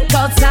we link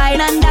outside,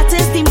 and that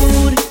is the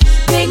mood.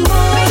 Big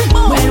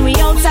mood. When we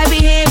outside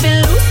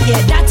behaving loose,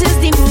 yeah, that is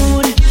the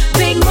mood.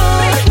 Big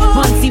mood.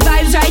 Once the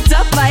vibes right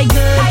up, I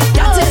good.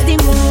 That is the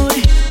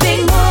mood. Big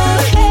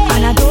mood.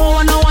 And I don't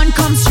want no one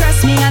come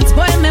stress me and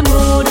spoil my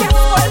mood.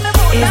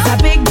 It's a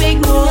big, big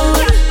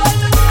mood.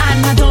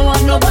 And I don't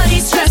want nobody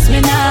stress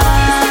me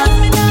now.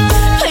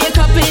 Put your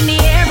cup in the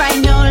air right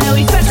now, let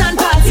we fret and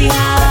party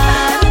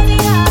hard.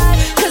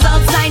 Cause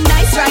outside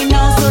nice right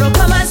now, so don't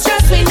come and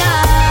stress me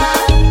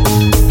now.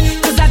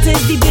 Cause that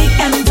is the big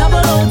M.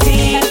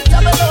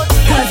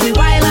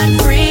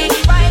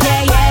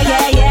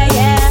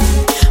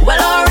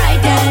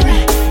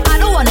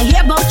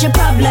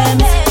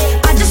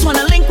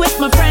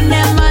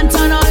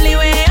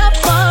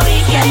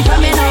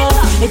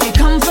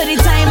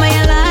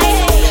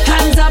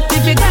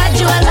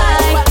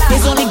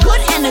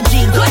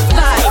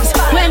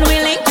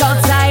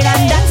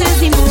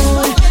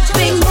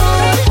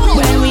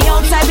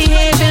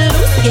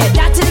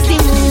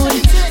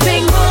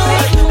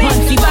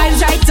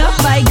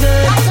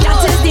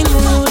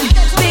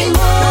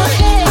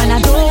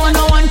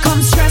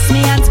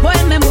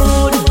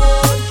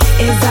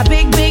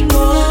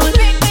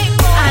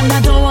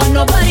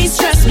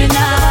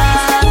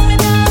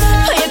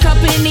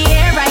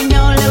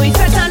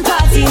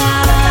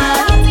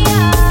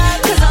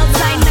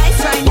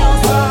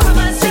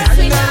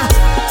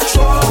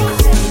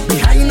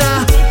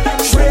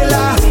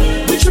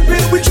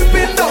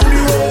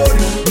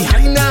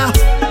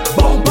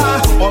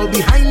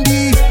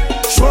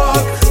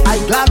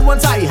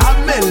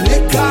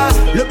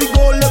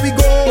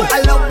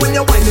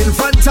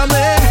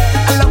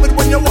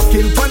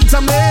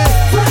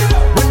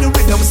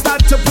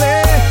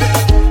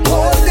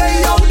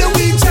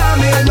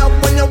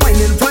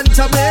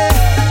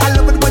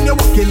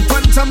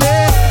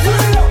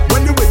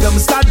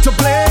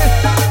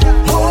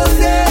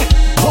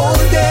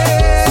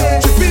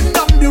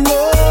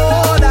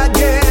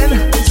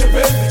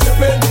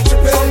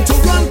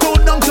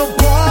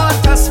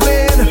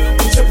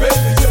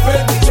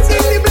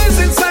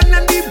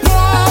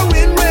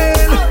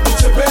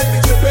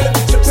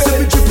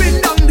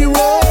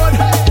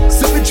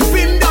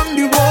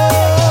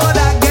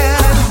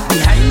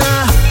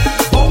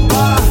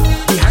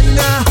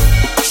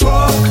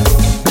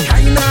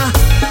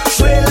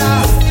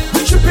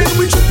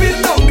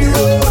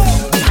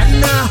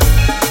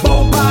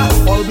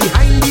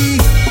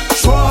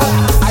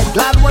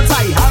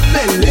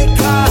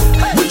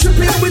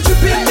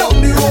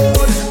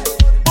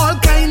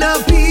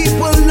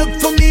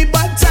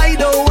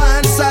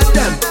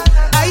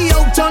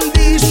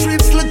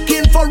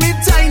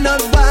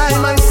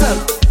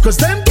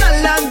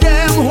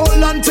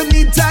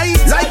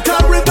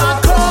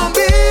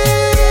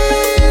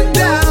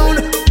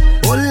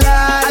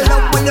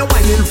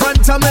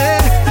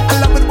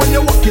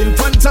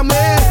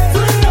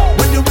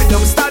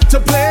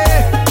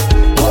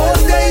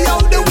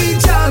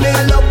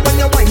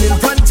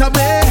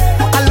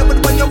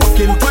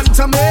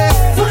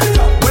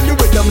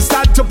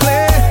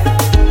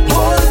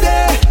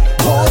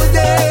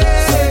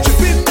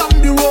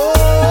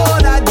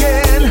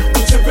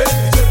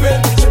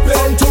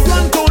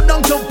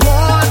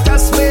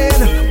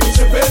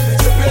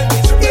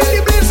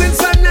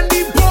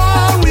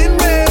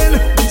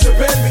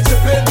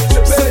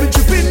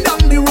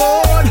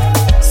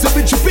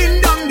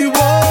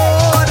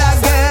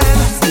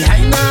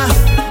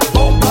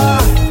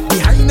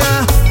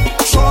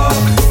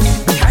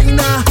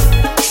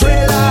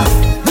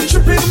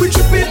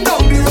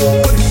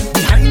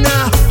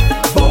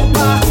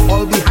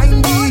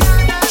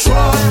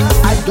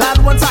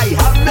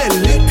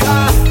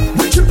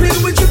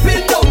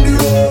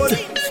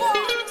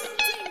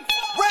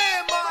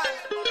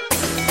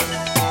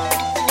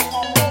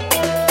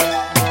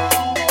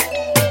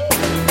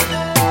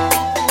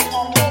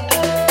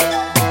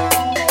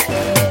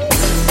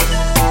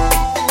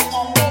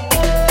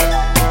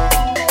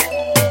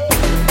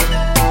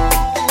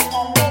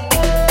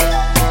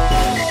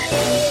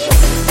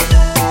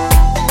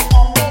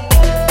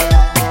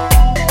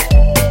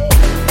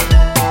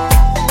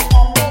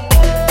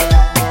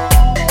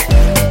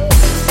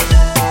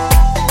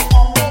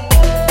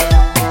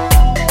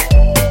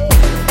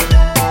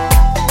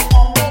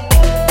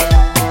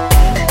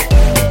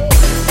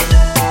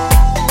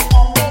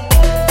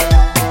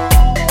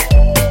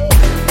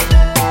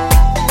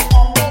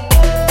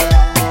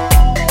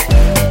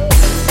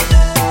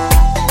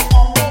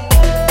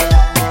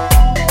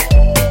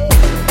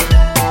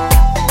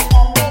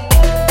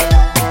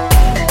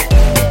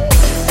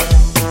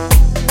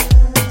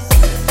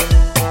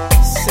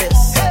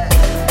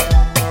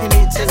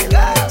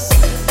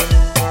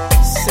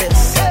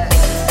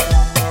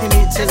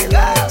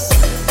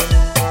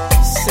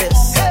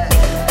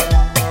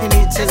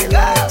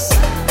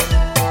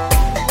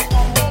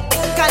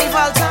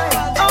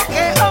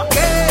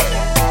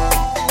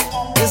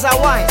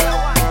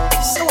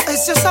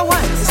 a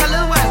whine, it's a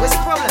little whine. What's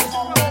the problem?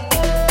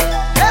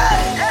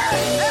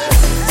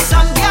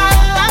 Some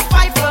girl I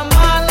fight for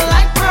man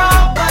like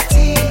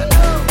property.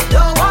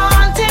 Don't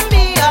want him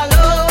be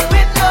alone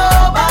with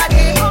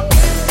nobody.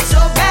 So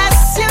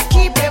best you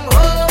keep him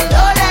home,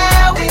 don't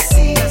let we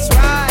see. That's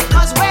right.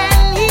 Cause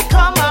when he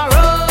come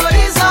around,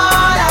 he's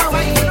all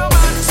away.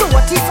 So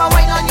what if I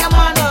whine on your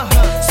man?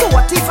 So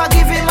what if I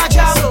give him a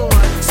jam?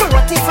 So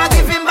what if I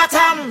give him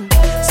batam?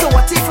 So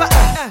what if I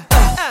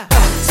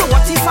so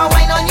what if I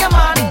whine on your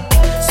man?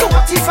 So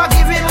what if I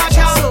give him a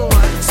jam?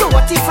 So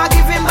what if I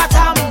give him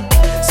batam?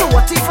 So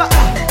what if I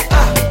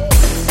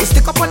you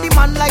stick up on the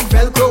man like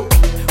Velcro,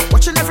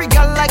 watching every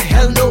girl like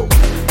hell no.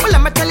 Well,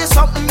 let me tell you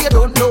something you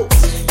don't know.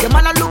 Your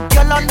man a look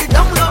girl on the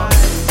down low.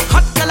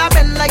 Hot girl a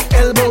bend like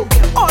elbow.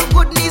 All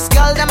good knees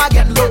girl them a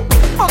get low.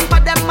 Bumper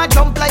them a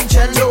jump like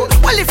jello.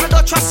 Well, if you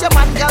don't trust your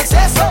man, girl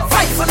say so.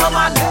 Fight for no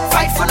man,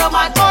 fight for no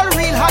man. All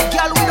real hot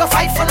girl we don't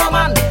fight for no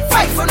man.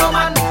 Fight for no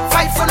man,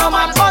 fight for no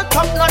man. All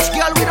top notch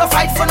girl we don't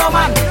fight for no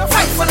man.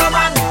 Fight for no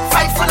man,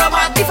 fight for no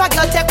man. If a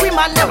girl take we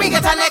man, then we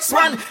get a next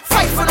one.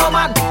 Fight for no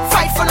man,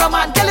 fight for no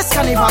man. Tell it's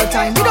carnival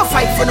time, we don't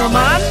fight for no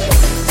man.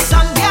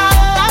 Some girl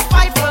that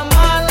fight for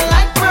man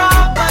like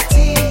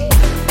property.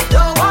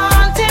 Don't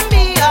want him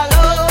be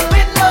alone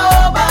with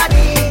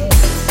nobody.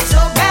 So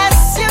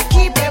best you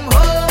keep him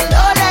home,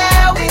 don't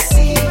let we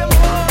see.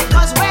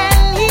 Cause when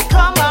he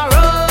come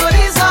around,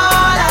 he's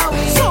all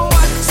away.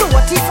 So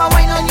what if I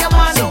whine on your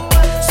man?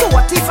 So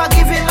what if I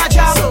give him a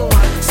jam?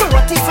 So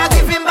what if I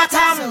give him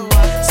batam?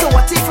 So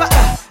what if I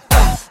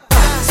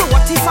so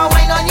what if I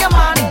whine on your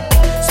man?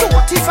 So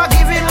what if I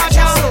give him a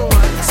jam?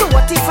 So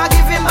what if I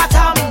give him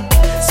batam?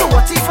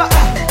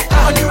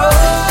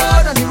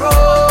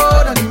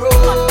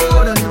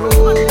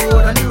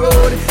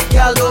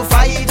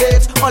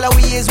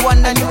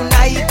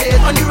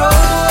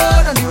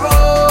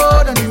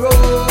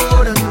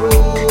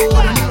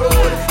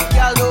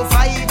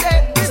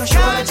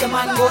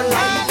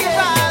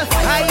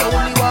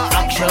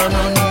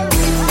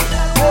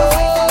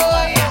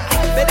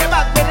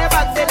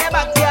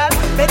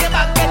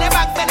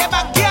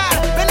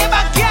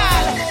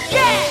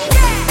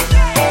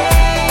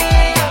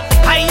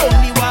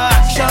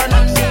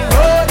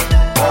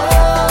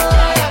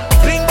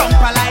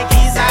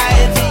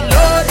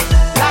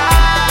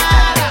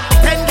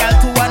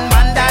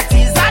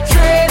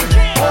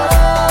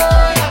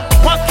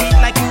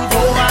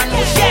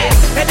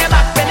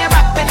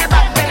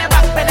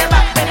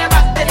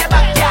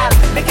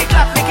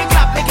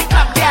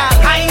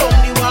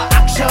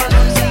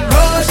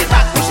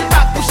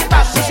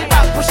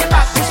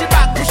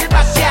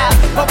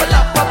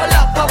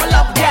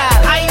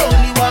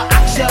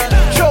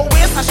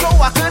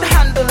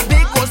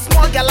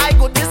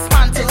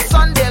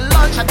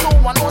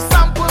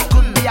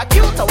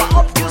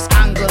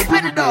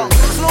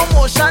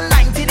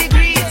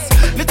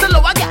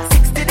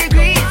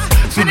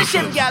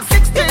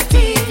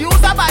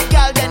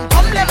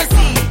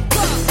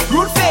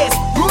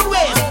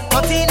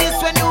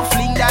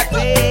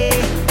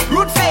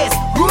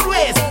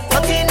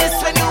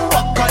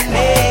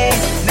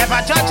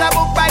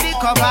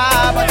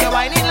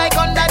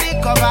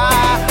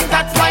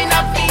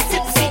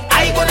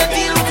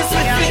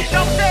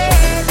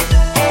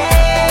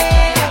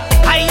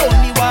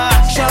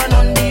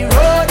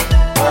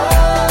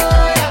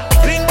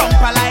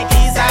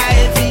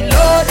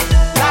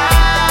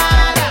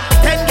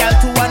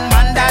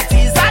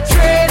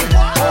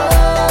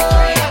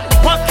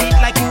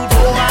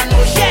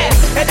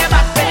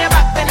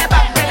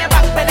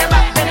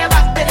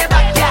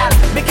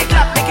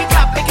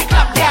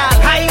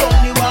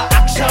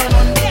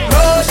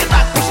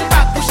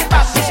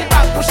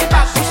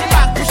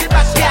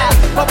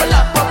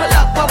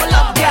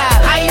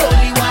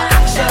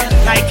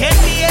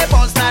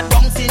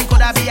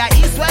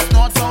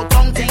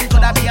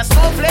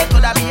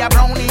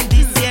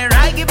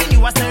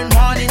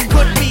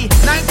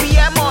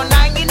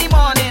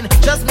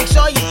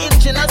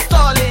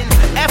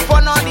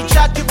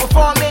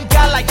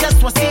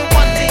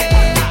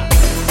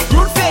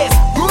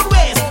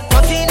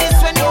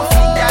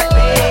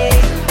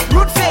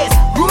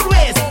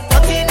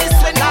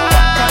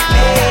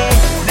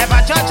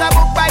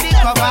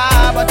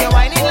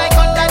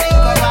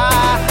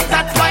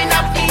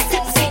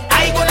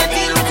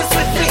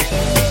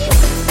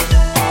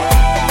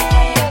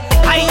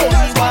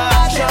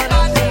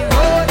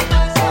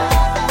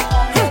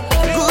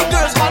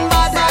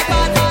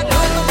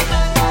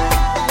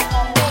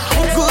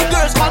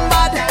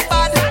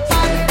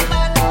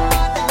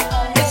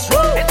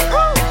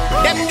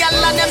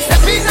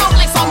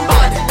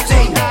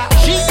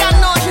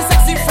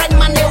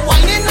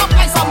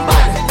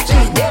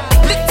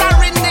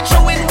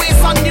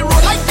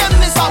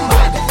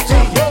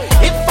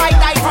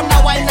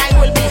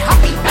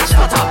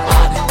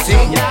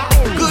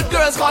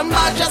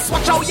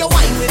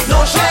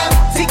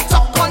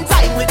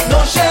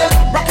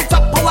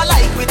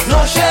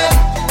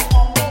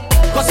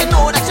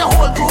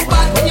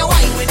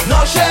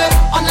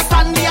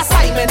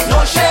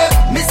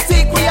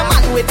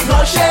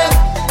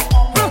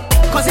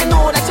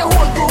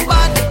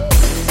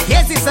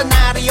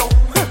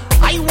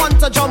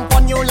 to jump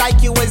on you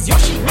like you was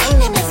Yoshi. My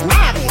name is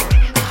Mario.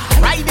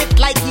 Ride it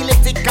like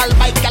elliptical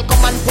bike, girl,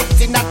 come and put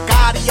in a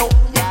cardio.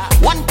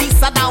 One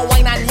piece of that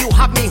wine and you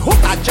have me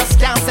hooked, I just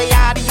can't say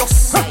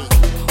adios.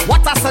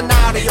 What a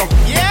scenario,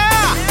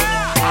 yeah,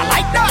 I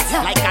like that.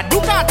 Like a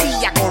Ducati,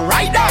 I go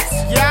ride that,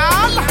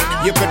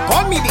 yeah. You could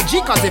call me the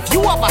G, cause if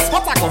you have a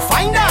spot, I go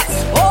find that.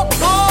 Oh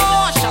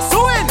gosh, you're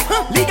suing,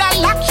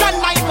 legal action,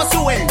 I'm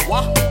pursuing.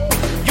 What?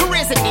 You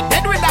raising me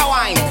dead with that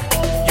wine,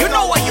 you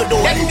know what you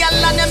doing. Them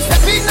girl and them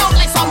stepping out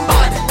like some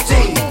bad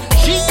thing.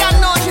 She and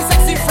know she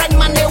sexy friend,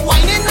 man, they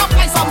whining up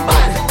like some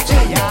bad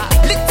thing.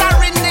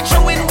 Littering, they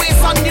throwing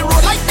waste on the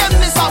road like them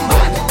is some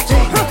bad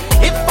thing.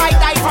 If I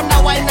die from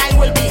that wine, I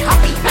will be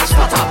happy. That's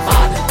not a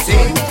bad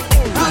thing.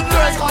 Good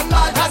girls gone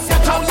mad, that's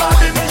your tongue on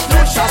the mission.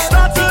 I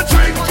start to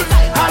drink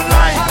and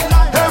lie.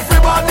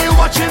 Everybody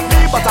watching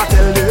me, but I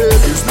tell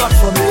them it's not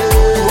for me.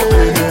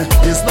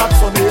 It's not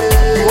for me.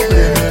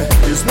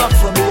 It's not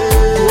for me.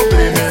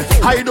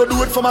 I don't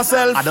do it for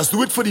myself, I just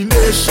do it for the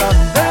nation.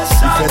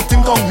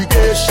 Defending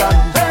congregation,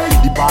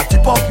 the party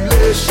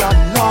population,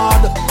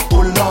 Lord.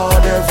 Oh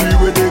Lord,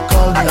 everywhere they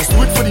call me. I just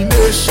do it for the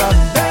nation.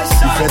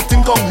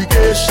 Defending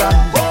congregation,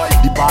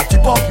 the party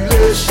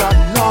population,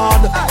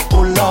 Lord.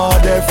 Oh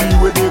Lord,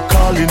 everywhere they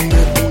calling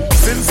me.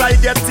 Since I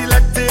get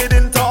elected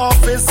into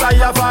office, I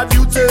have a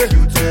duty.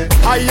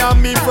 I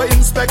am in for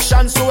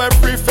inspection, so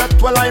every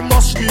fact, well, I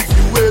must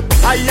review it.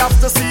 I have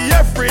to see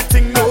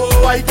everything, no,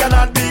 I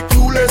cannot be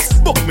clueless.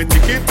 Book me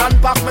ticket and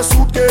pack my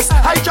suitcase.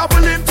 I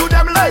travel into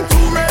them like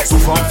tourists. So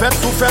from fed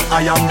to fed,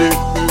 I am there.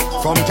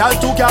 From gal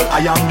to gal,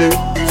 I am there.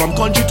 From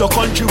country to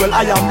country, well,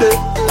 I am there.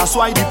 That's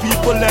why the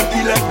people, them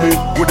elect me.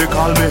 What they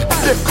call me?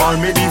 They call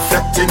me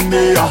defecting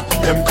mayor.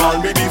 Them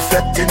call me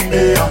defecting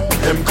mayor.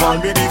 Them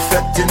call me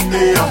defecting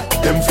mayor.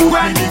 Them food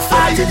me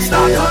defecting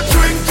mayor. I start to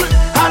drink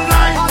and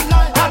lie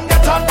and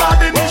get on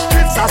bad in the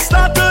streets. I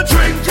start to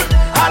drink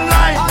and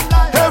lie.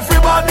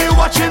 Everybody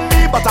watching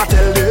me, but I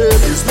tell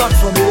them it's not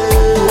for me.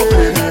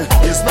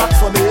 It's not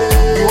for me.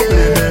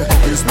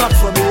 It's not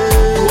for me.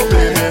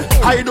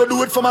 I don't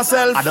do it for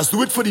myself, I just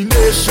do it for the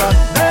nation.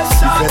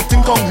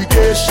 Defending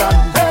congregation,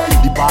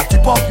 the party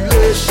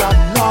population,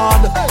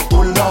 Lord.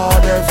 Oh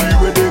Lord,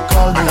 everywhere they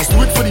call me. I just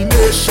do it for the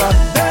nation.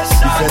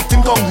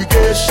 Defending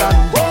congregation,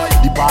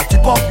 the party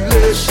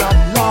population,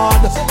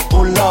 Lord.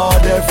 Oh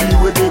Lord,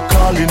 everywhere they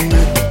calling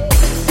me.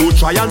 Don't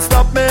try and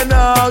stop me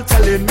now,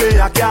 telling me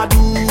I can't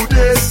do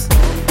this.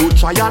 Don't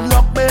try and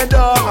lock me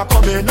down, I'm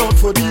coming out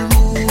for the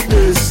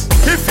rudeness.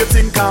 If you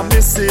think I'm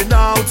missing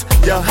out,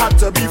 you have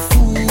to be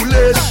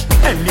foolish.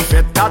 Any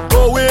fete that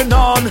going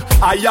on,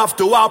 I have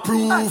to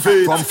approve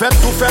it. From fete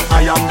to fete,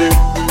 I am there.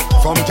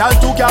 From gal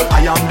to gal,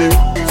 I am there.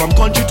 From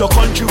country to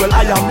country, well,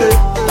 I am there.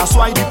 That's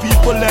why the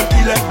people, them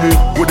elect me.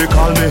 What they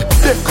call me?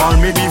 They call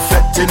me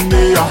defecting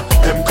mayor.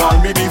 Them call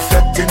me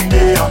defecting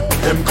mayor.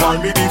 Them call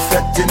me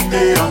defecting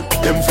mayor.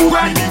 Them vote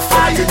me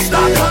defecting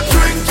mayor. I start to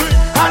drink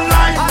and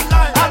lie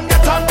and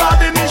get on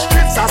bad in the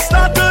streets. I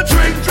start to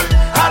drink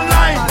and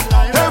lie.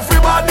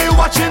 Everybody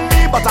watching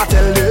me, but I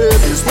tell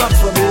them it's not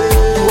for me.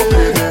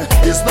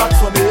 It's not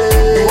for me.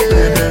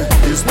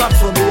 It's not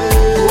for me.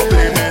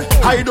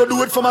 I don't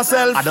do it for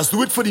myself, I just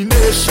do it for the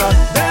nation.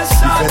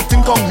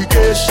 Defending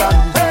congregation,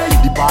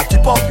 the party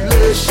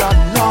population,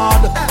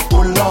 Lord.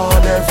 Oh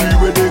Lord,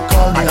 everywhere they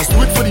call me. I just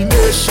do it for the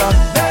nation.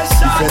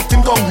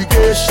 Defending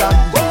congregation,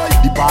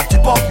 the party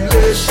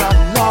population,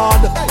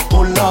 Lord.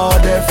 Oh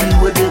Lord,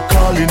 everywhere they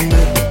calling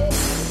me.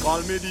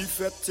 Call me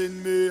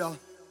defecting mayor.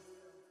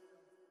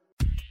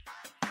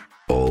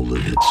 All the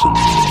hits and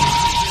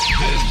more.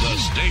 Is the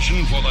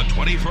station for the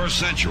 21st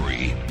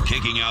century,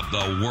 kicking out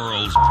the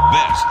world's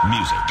best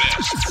music.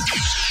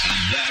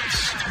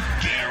 That's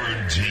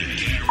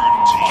guaranteed.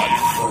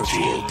 On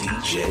Virtual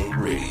DJ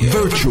Radio.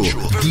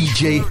 Virtual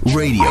DJ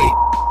Radio.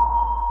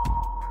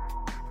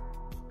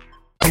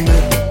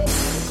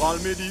 Call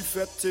me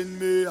defecting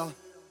mayor.